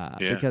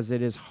 Because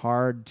it is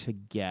hard to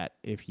get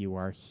if you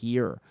are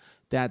here.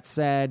 That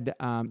said,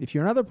 if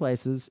you're in other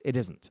places, it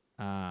isn't.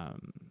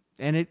 And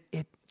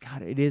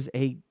it is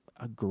a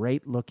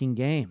great looking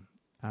game.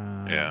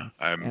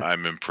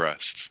 I'm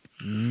impressed.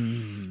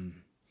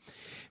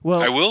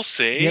 Well, I will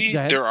say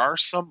there are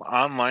some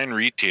online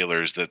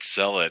retailers that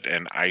sell it,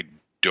 and I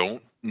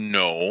don't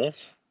know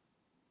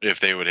if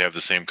they would have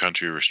the same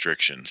country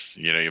restrictions.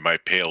 You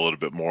might pay a little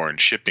bit more in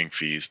shipping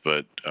fees,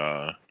 but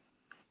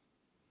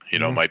it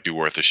might be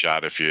worth a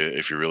shot if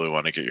you really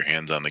want to get your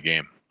hands on the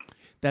game.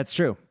 That's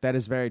true. That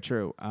is very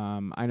true.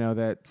 I know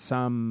that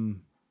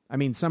some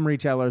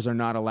retailers are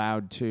not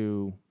allowed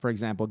to, for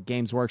example,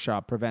 Games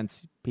Workshop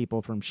prevents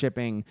people from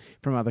shipping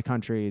from other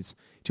countries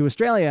to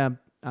Australia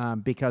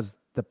because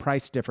the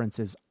price difference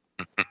is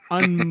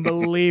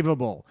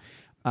unbelievable.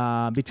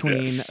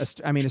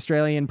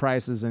 Australian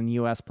prices and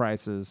U.S.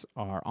 prices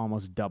are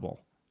almost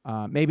double.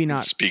 Maybe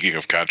not. Speaking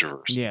of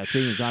controversy. Yeah,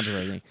 speaking of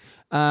controversy.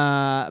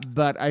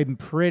 But I'm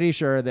pretty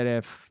sure that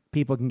if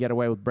people can get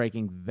away with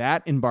breaking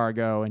that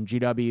embargo, and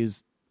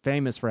GW's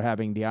famous for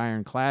having the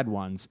ironclad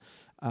ones,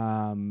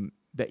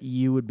 that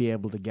you would be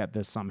able to get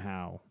this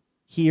somehow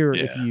here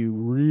if you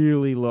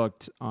really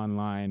looked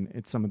online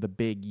at some of the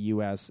big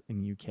US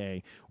and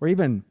UK, or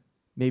even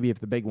maybe if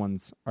the big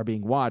ones are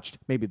being watched,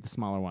 maybe the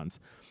smaller ones,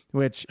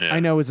 which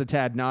I know is a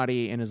tad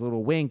naughty and is a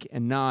little wink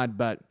and nod,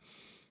 but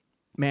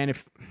man,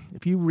 if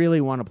you really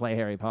want to play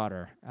Harry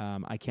Potter,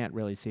 I can't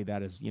really see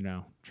that as,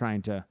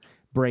 trying to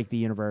break the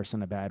universe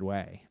in a bad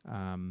way.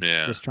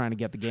 Just trying to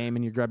get the game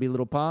in your grubby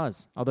little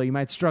paws. Although you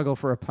might struggle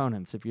for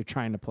opponents if you're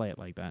trying to play it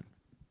like that.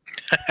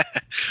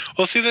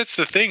 Well, see, that's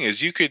the thing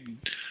is you could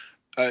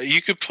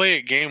play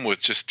a game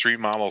with just 3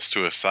 models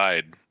to a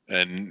side,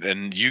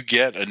 and you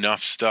get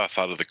enough stuff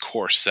out of the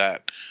core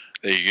set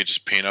that you could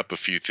just paint up a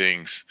few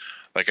things.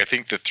 Like I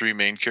think the 3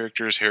 main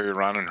characters, Harry,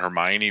 Ron, and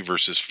Hermione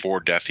versus 4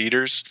 Death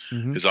Eaters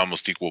is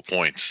almost equal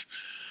points.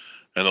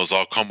 And those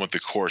all come with the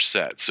core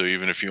set. So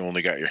even if you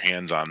only got your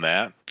hands on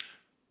that,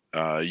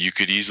 you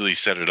could easily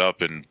set it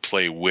up and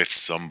play with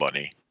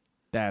somebody.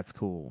 That's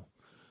cool.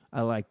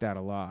 I like that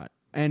a lot.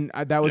 And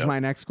that was my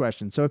next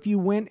question. So if you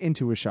went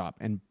into a shop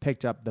and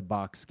picked up the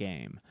box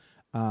game,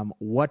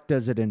 what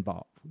does it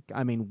involve?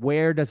 I mean,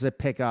 where does it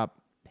pick up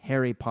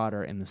Harry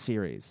Potter in the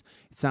series?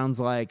 It sounds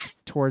like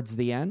towards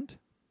the end.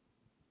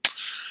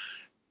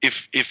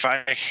 If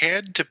I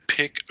had to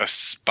pick a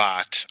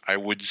spot, I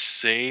would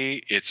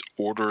say it's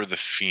Order of the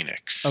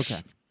Phoenix.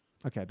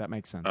 Okay, that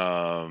makes sense.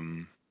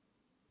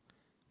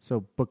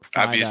 So book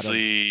 5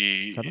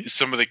 obviously,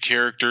 some of the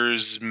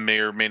characters may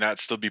or may not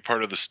still be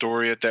part of the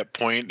story at that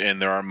point, and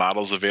there are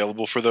models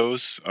available for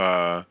those.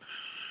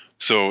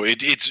 So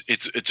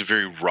it's a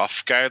very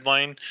rough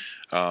guideline.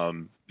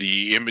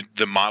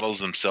 The models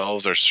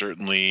themselves are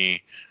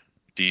certainly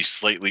the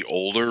slightly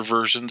older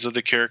versions of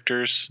the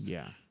characters.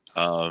 Yeah.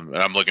 And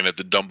I'm looking at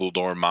the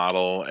Dumbledore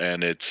model,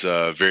 and it's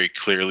very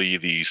clearly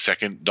the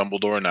second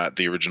Dumbledore, not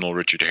the original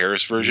Richard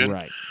Harris version.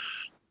 Right.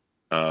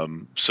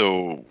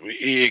 So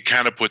it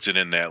kind of puts it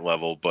in that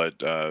level, but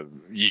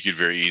you could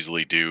very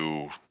easily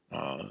do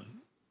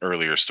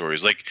earlier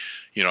stories. Like,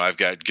 I've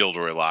got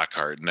Gilderoy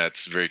Lockhart, and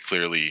that's very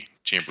clearly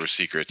Chamber of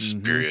Secrets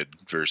period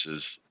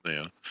versus,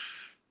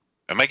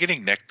 Am I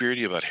getting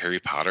neckbeardy about Harry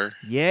Potter?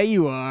 Yeah,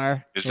 you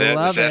are. Is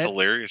Love that it.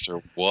 hilarious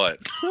or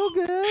what? So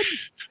good.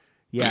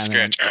 Yeah,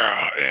 Scratch.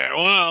 Oh, yeah,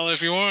 well,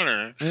 if you want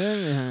her.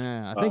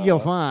 I think you'll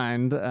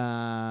find.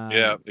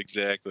 Yeah,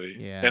 exactly.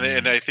 Yeah,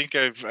 and I think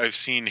I've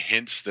seen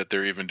hints that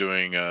they're even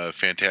doing a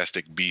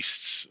Fantastic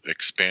Beasts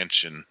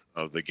expansion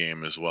of the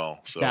game as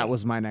well. So that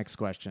was my next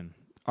question.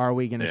 Are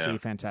we going to see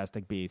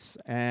Fantastic Beasts?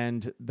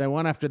 And the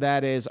one after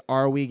that is,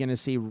 are we going to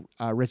see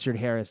Richard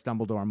Harris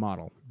Dumbledore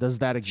model? Does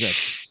that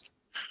exist?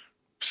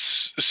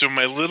 So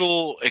my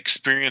little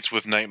experience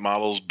with Knight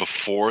models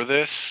before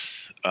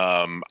this,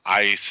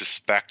 I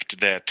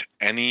suspect that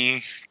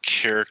any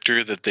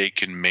character that they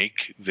can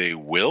make, they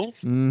will,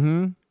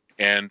 and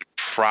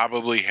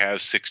probably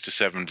have 6 to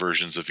 7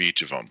 versions of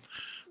each of them.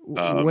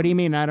 What do you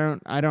mean? I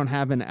don't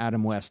have an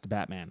Adam West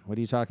Batman. What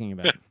are you talking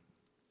about?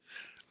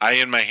 I,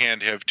 in my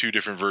hand, have 2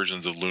 different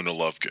versions of Luna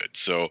Lovegood.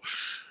 So,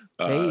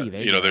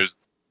 there's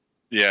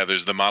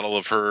the model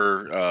of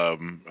her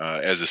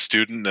as a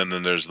student, and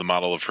then there's the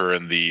model of her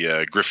in the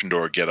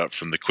Gryffindor getup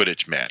from the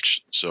Quidditch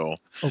match. So,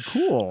 oh,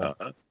 cool.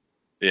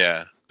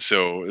 Yeah.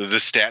 So the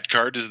stat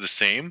card is the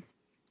same,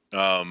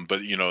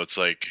 but it's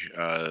like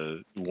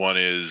one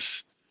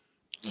is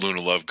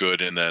Luna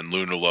Lovegood, and then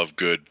Luna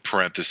Lovegood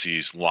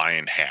parentheses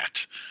lion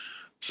hat.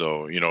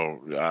 So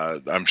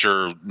I'm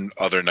sure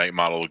other Knight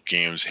model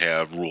games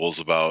have rules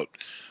about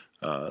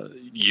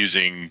you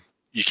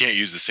can't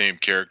use the same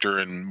character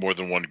in more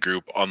than one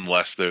group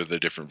unless they're the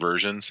different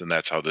versions, and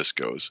that's how this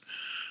goes.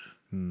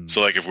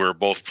 So like if we were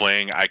both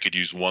playing, I could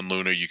use one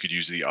Luna, you could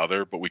use the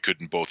other, but we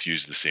couldn't both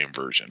use the same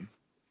version.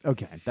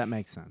 Okay, that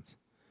makes sense.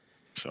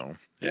 So,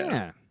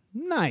 yeah.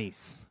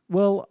 Nice.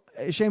 Well,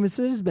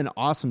 Seamus, it has been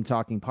awesome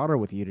talking Potter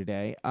with you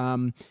today.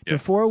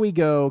 Before we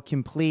go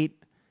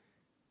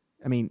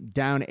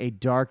down a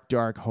dark,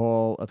 dark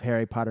hole of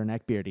Harry Potter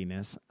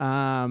neckbeardiness,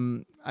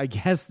 I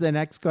guess the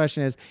next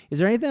question is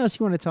there anything else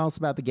you want to tell us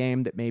about the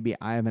game that maybe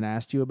I haven't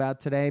asked you about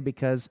today?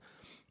 Because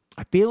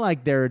I feel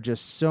like there are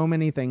just so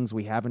many things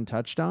we haven't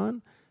touched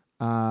on.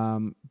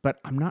 But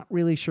I'm not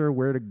really sure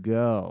where to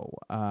go.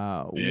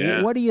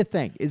 What do you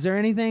think? Is there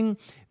anything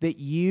that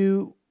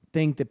you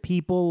think that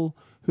people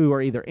who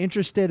are either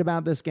interested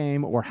about this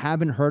game or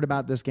haven't heard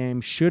about this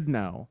game should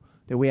know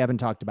that we haven't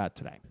talked about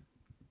today?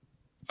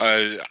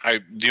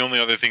 The only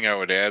other thing I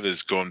would add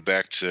is going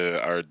back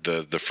to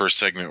the first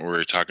segment where we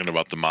were talking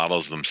about the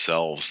models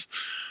themselves.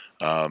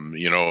 I'm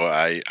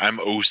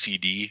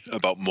OCD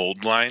about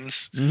mold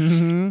lines,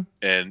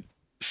 and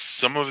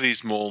some of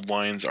these mold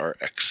lines are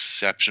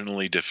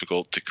exceptionally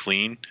difficult to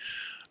clean,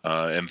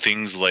 and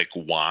things like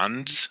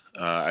wands.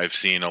 I've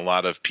seen a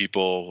lot of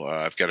people.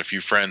 I've got a few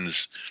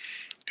friends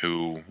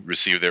who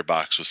received their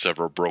box with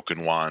several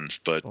broken wands,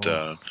 but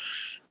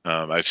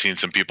I've seen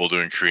some people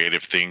doing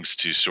creative things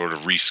to sort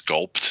of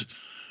resculpt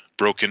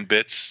broken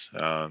bits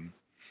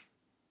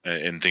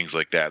and things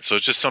like that. So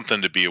it's just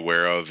something to be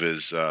aware of.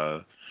 Is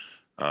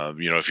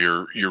if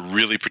you're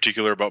really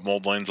particular about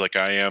mold lines like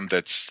I am,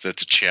 that's a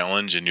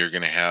challenge, and you're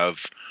going to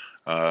have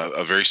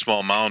a very small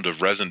amount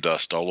of resin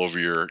dust all over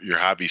your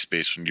hobby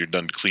space when you're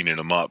done cleaning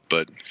them up.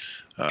 But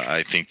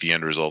I think the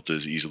end result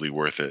is easily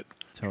worth it.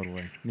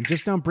 Totally. And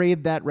just don't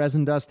breathe that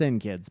resin dust in,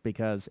 kids,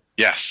 because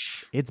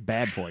it's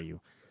bad for you.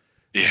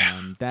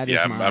 Yeah,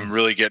 I'm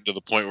really getting to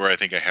the point where I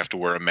think I have to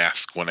wear a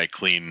mask when I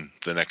clean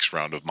the next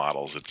round of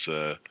models. It's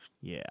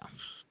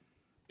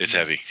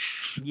heavy.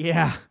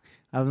 Yeah.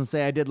 I was going to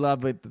say, I did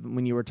love it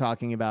when you were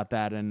talking about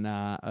that in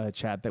a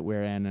chat that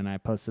we're in, and I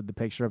posted the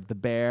picture of the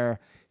bear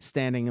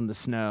standing in the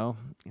snow.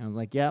 I was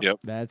like, yep.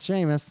 That's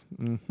Seamus.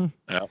 Mm-hmm.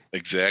 Yeah,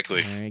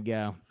 exactly. There you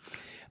go.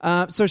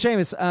 So,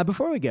 Seamus,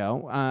 before we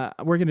go,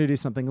 we're going to do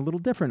something a little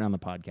different on the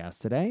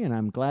podcast today, and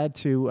I'm glad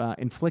to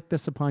inflict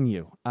this upon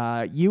you.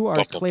 You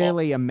are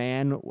clearly a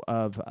man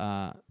of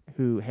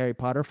who Harry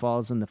Potter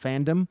falls in the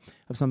fandom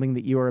of something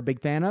that you are a big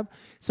fan of.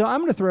 So I'm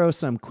going to throw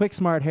some quick,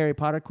 smart Harry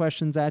Potter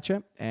questions at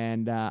you,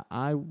 and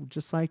I would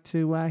just like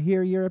to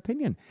hear your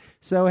opinion.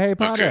 So, Harry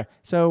Potter. Okay.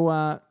 So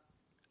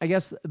I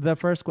guess the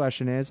first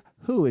question is,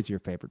 who is your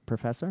favorite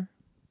professor?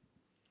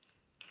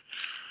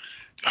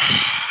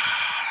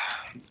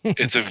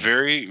 It's a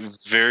very,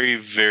 very,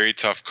 very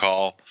tough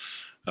call.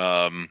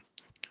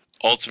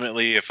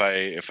 Ultimately, if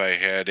I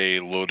had a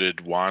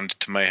loaded wand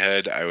to my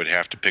head, I would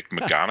have to pick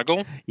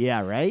McGonagall.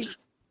 Yeah, right.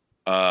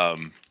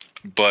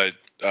 But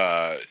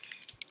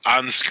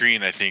on the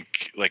screen, I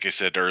think, like I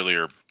said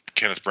earlier,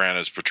 Kenneth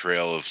Branagh's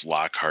portrayal of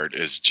Lockhart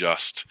is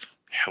just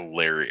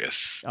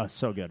hilarious. Oh,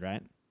 so good,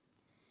 right?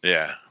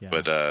 Yeah.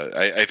 But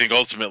I think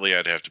ultimately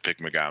I'd have to pick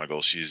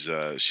McGonagall.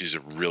 She's a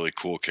really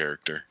cool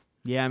character.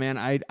 Yeah, man.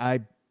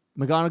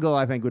 McGonagall,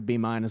 I think, would be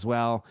mine as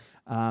well.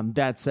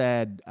 That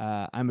said,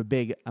 I'm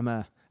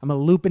a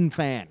Lupin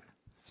fan,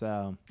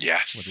 so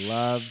would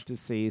love to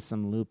see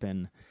some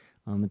Lupin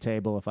on the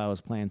table if I was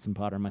playing some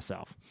Potter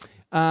myself.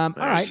 All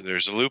right,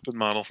 there's a Lupin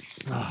model.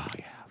 Oh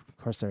yeah, of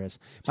course there is.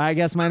 I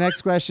guess my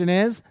next question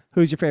is,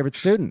 who's your favorite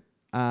student?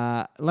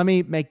 Let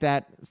me make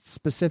that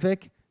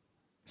specific.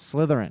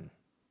 Slytherin.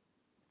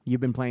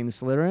 You've been playing the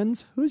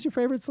Slytherins. Who's your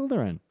favorite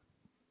Slytherin?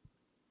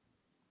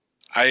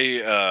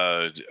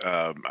 I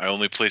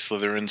only play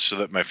Slytherin so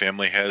that my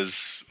family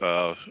has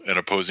an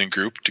opposing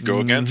group to go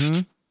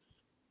against.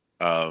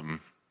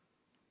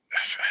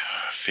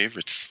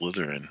 Favorite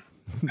Slytherin?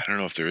 I don't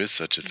know if there is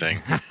such a thing.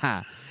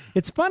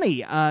 It's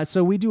funny.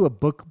 So we do a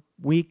book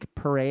week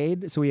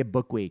parade. So we have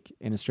book week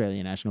in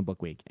Australia, National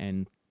Book Week,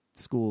 and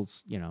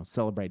schools,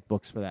 celebrate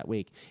books for that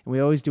week. And we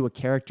always do a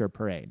character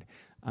parade.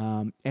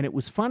 And it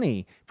was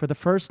funny. For the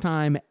first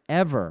time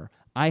ever,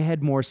 I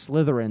had more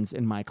Slytherins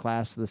in my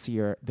class this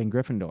year than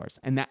Gryffindors.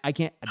 And that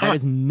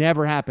has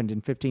never happened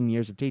in 15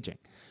 years of teaching.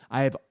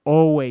 I have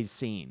always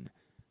seen,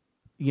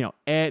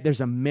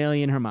 there's a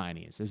million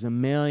Hermiones. There's a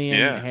million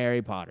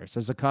Harry Potters.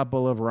 There's a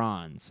couple of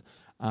Rons.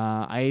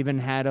 I even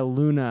had a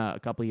Luna a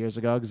couple of years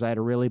ago because I had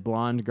a really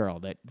blonde girl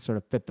that sort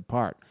of fit the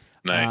part.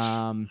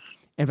 Nice.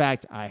 In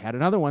fact, I had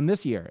another one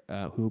this year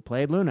who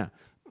played Luna.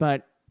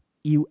 But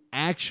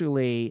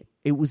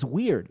it was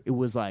weird. It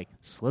was like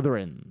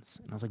Slytherins.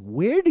 And I was like,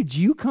 where did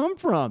you come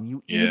from,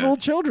 you evil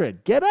children?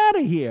 Get out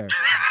of here.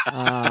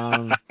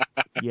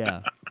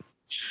 Yeah.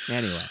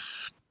 Anyway.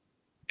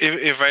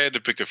 If I had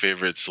to pick a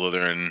favorite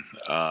Slytherin,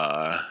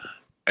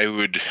 I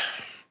would...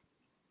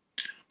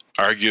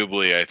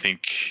 Arguably, I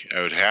think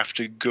I would have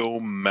to go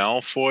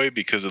Malfoy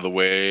because of the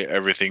way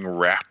everything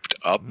wrapped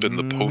up in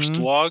the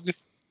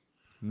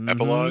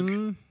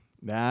epilogue.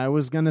 I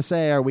was going to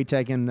say, are we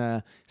taking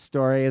the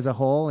story as a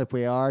whole? If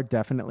we are,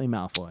 definitely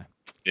Malfoy.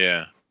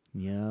 Yeah.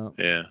 Yep.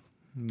 Yeah.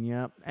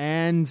 Yep.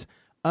 And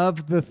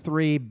of the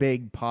three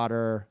big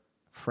Potter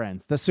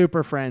friends, the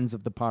super friends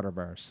of the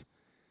Potterverse,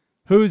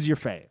 who's your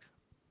fave?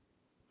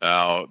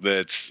 Oh,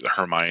 that's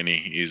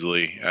Hermione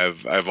easily.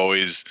 I've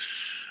always...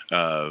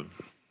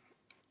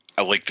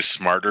 I like the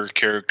smarter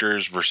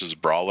characters versus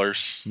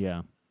brawlers.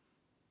 Yeah.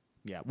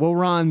 Yeah. Well,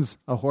 Ron's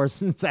a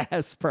horse's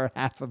ass for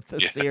half of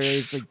the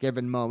series at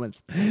given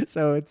moments.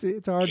 So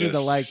it's harder to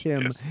like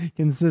him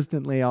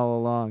consistently all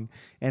along.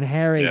 And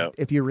Harry,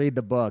 if you read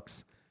the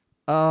books,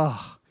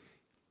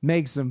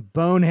 makes some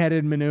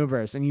boneheaded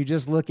maneuvers. And you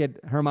just look at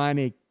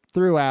Hermione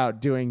throughout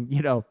doing,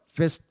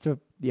 face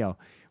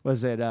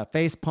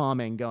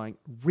palming going,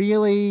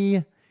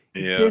 really?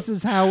 Yeah. This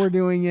is how we're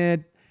doing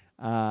it?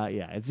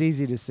 It's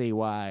easy to see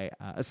why,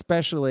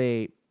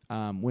 especially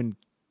when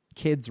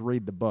kids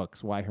read the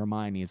books, why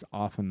Hermione is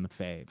often the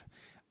fave.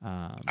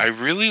 I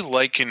really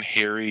liken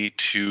Harry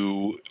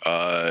to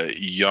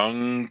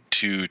young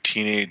to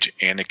teenage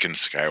Anakin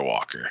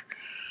Skywalker.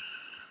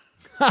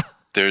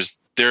 There's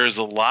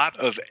a lot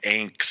of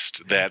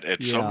angst that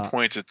at some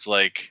point it's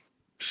like,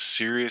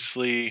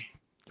 seriously?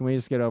 Can we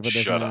just get over this?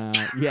 Shut up.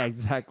 Yeah,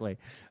 exactly.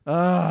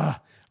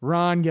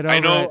 Ron, get over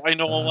it. I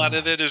know a lot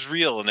of that is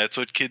real, and that's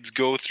what kids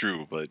go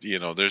through. But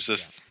there's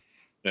this,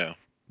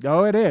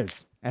 Oh, it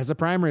is. As a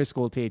primary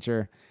school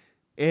teacher,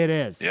 it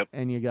is. Yep.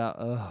 And you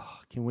go,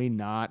 can we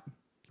not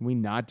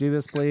do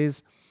this,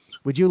 please?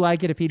 Would you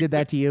like it if he did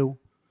that to you?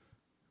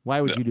 Why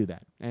would you do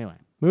that? Anyway,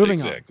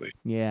 moving on. Exactly.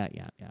 Yeah.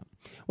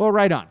 Well,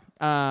 right on.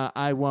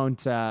 I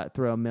won't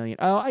throw a million.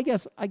 Oh, I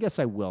guess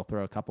I will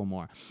throw a couple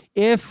more.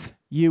 If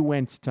you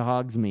went to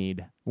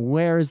Hogsmeade,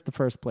 where is the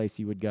first place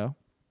you would go?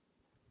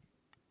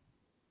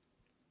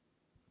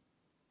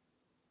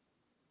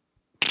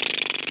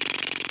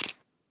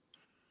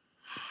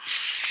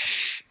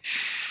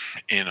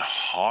 In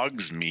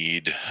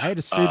Hogsmeade. I had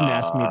a student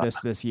ask me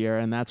this year,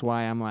 and that's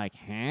why I'm like,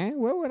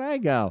 where would I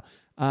go?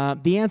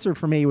 The answer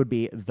for me would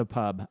be the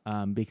pub,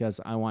 because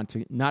I want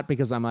to, not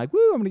because I'm like, woo,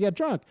 I'm going to get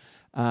drunk,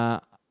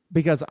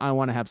 because I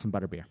want to have some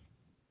butterbeer.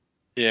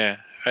 Yeah,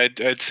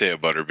 I'd say a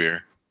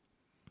butterbeer.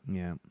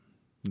 Yeah,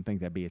 I think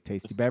that'd be a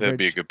tasty beverage. That'd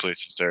be a good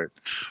place to start.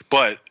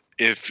 But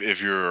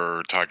if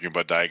you're talking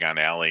about Diagon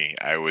Alley,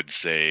 I would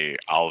say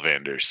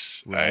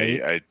Ollivander's.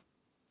 Right.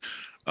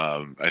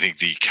 I think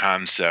the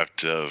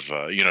concept of,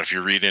 if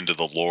you read into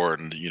the lore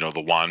and,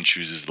 the wand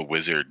chooses the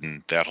wizard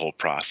and that whole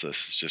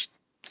process is just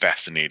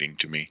fascinating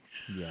to me.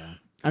 Yeah.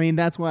 I mean,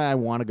 that's why I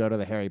want to go to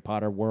the Harry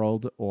Potter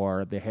world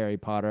or the Harry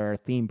Potter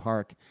theme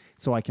park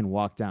so I can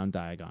walk down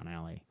Diagon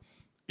Alley.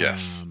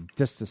 Yes.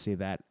 Just to see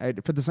that.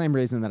 For the same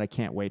reason that I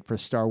can't wait for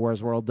Star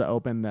Wars World to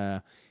open,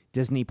 the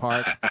Disney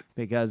park,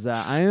 because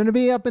I'm going to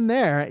be up in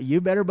there.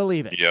 You better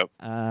believe it. Yep.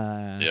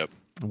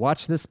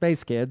 Watch this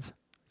space, kids.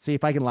 See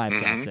if I can live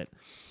cast it.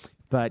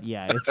 But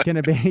yeah, it's going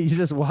to be, you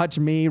just watch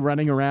me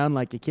running around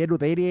like a kid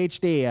with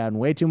ADHD on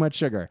way too much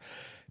sugar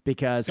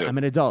because I'm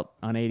an adult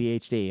on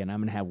ADHD and I'm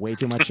going to have way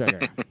too much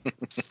sugar.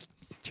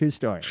 True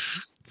story.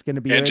 It's going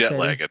to be jet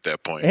lag at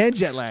that point. And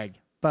jet lag.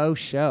 Faux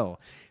show.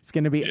 It's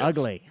going to be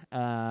ugly.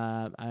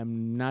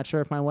 I'm not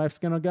sure if my wife's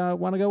going to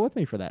want to go with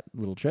me for that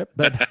little trip,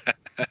 but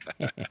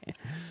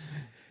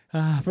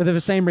for the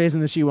same reason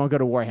that she won't go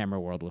to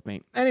Warhammer World with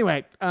me.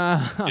 Anyway,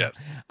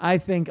 I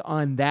think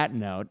on that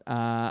note,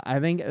 I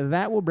think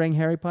that will bring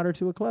Harry Potter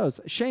to a close.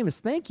 Seamus,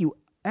 thank you,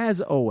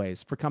 as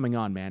always, for coming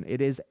on, man.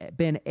 It has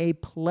been a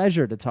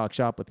pleasure to talk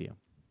shop with you.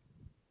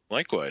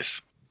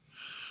 Likewise.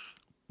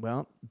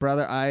 Well,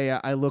 brother,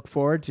 I look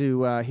forward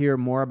to hear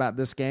more about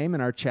this game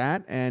in our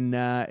chat. And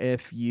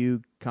if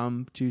you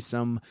come to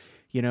some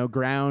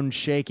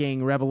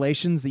ground-shaking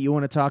revelations that you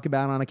want to talk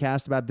about on a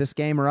cast about this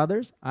game or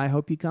others, I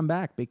hope you come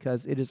back,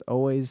 because it is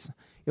always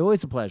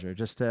a pleasure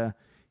just to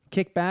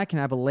kick back and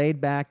have a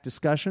laid-back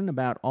discussion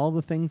about all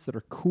the things that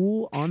are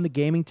cool on the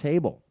gaming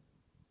table.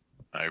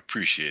 I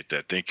appreciate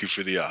that. Thank you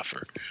for the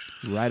offer.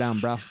 Right on,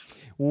 bro.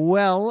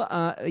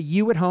 Well,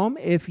 you at home,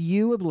 if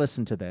you have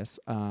listened to this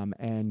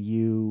and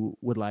you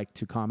would like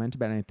to comment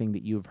about anything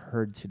that you've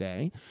heard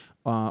today,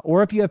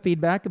 or if you have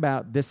feedback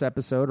about this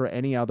episode or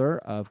any other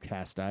of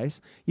Cast Dice,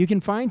 you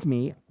can find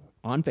me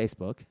on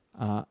Facebook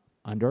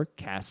under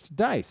Cast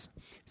Dice,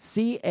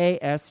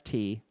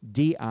 CASTDICE.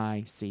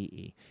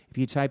 If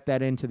you type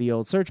that into the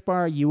old search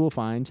bar, you will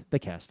find the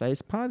Cast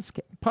Dice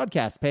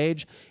podcast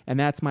page, and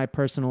that's my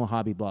personal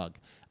hobby blog.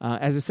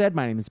 As I said,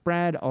 my name is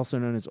Brad, also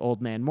known as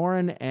Old Man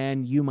Morin,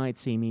 and you might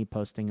see me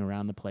posting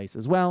around the place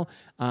as well.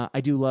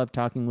 I do love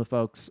talking with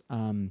folks.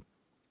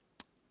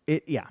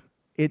 It's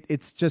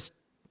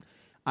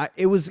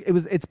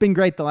been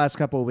great the last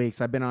couple of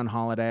weeks. I've been on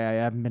holiday. I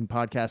haven't been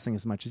podcasting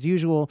as much as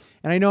usual,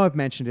 and I know I've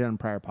mentioned it on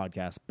prior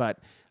podcasts, but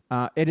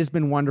it has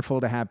been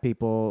wonderful to have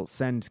people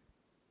send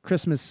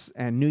Christmas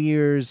and New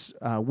Year's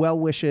well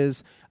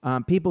wishes.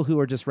 People who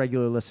are just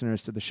regular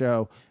listeners to the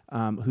show,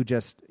 who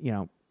just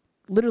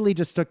literally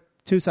just took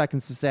 2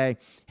 seconds to say,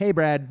 "Hey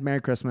Brad, Merry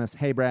Christmas.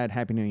 Hey Brad,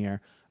 Happy New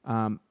Year."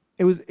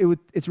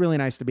 It's really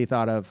nice to be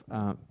thought of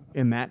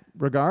in that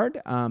regard.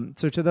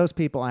 So to those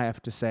people, I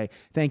have to say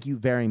thank you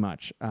very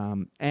much.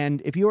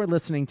 And if you are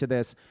listening to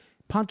this,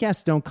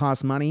 podcasts don't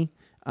cost money,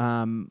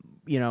 to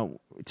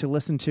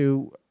listen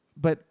to,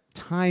 but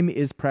time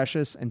is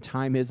precious and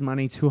time is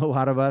money to a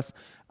lot of us.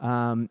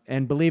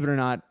 And believe it or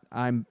not,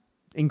 I'm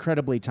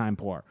incredibly time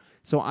poor.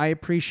 So I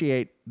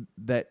appreciate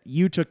that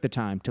you took the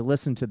time to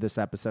listen to this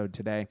episode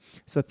today.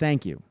 So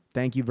thank you.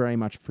 Thank you very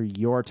much for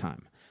your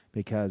time,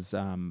 because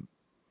I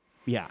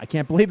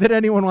can't believe that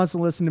anyone wants to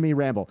listen to me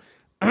ramble.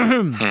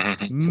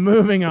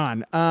 Moving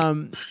on.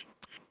 On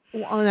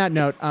that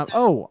note,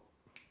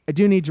 I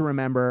do need to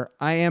remember,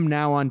 I am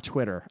now on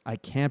Twitter. I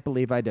can't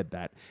believe I did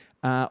that.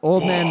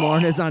 Old Man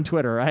Morin is on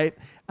Twitter, right?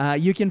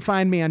 You can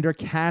find me under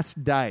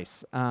Cast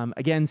Dice.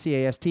 Again,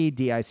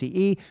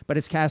 CASTDICE, but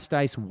it's Cast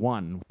Dice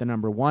 1, with the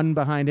number 1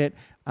 behind it.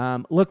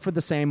 Look for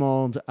the same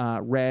old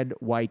red,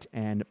 white,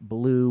 and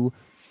blue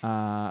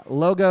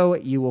logo.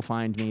 You will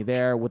find me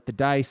there with the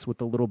dice with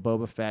the little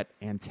Boba Fett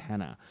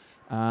antenna.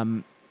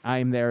 I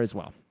am there as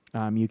well.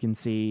 You can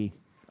see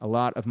a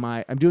lot of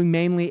I'm doing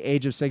mainly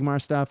Age of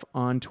Sigmar stuff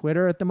on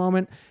Twitter at the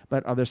moment,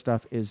 but other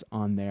stuff is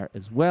on there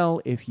as well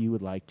if you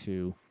would like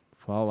to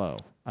follow.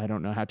 I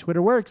don't know how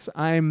Twitter works.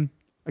 I'm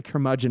a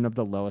curmudgeon of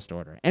the lowest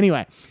order.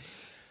 Anyway,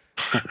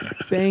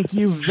 thank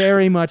you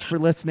very much for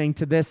listening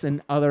to this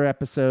and other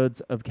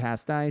episodes of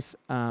Cast Dice.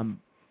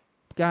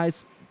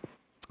 Guys,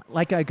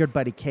 like our good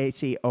buddy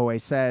Casey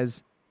always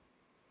says,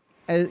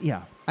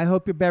 I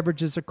hope your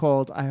beverages are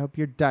cold. I hope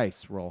your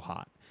dice roll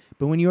hot.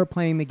 But when you are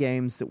playing the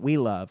games that we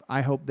love,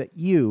 I hope that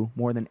you,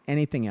 more than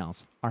anything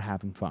else, are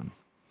having fun.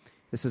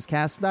 This is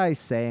Cast Dice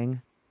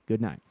saying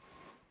good night.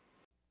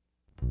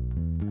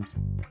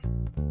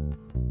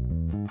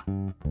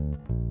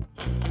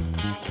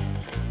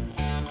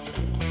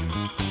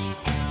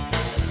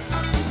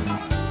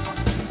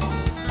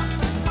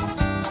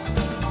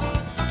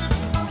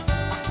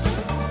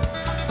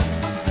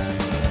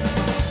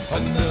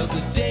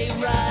 Another day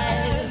right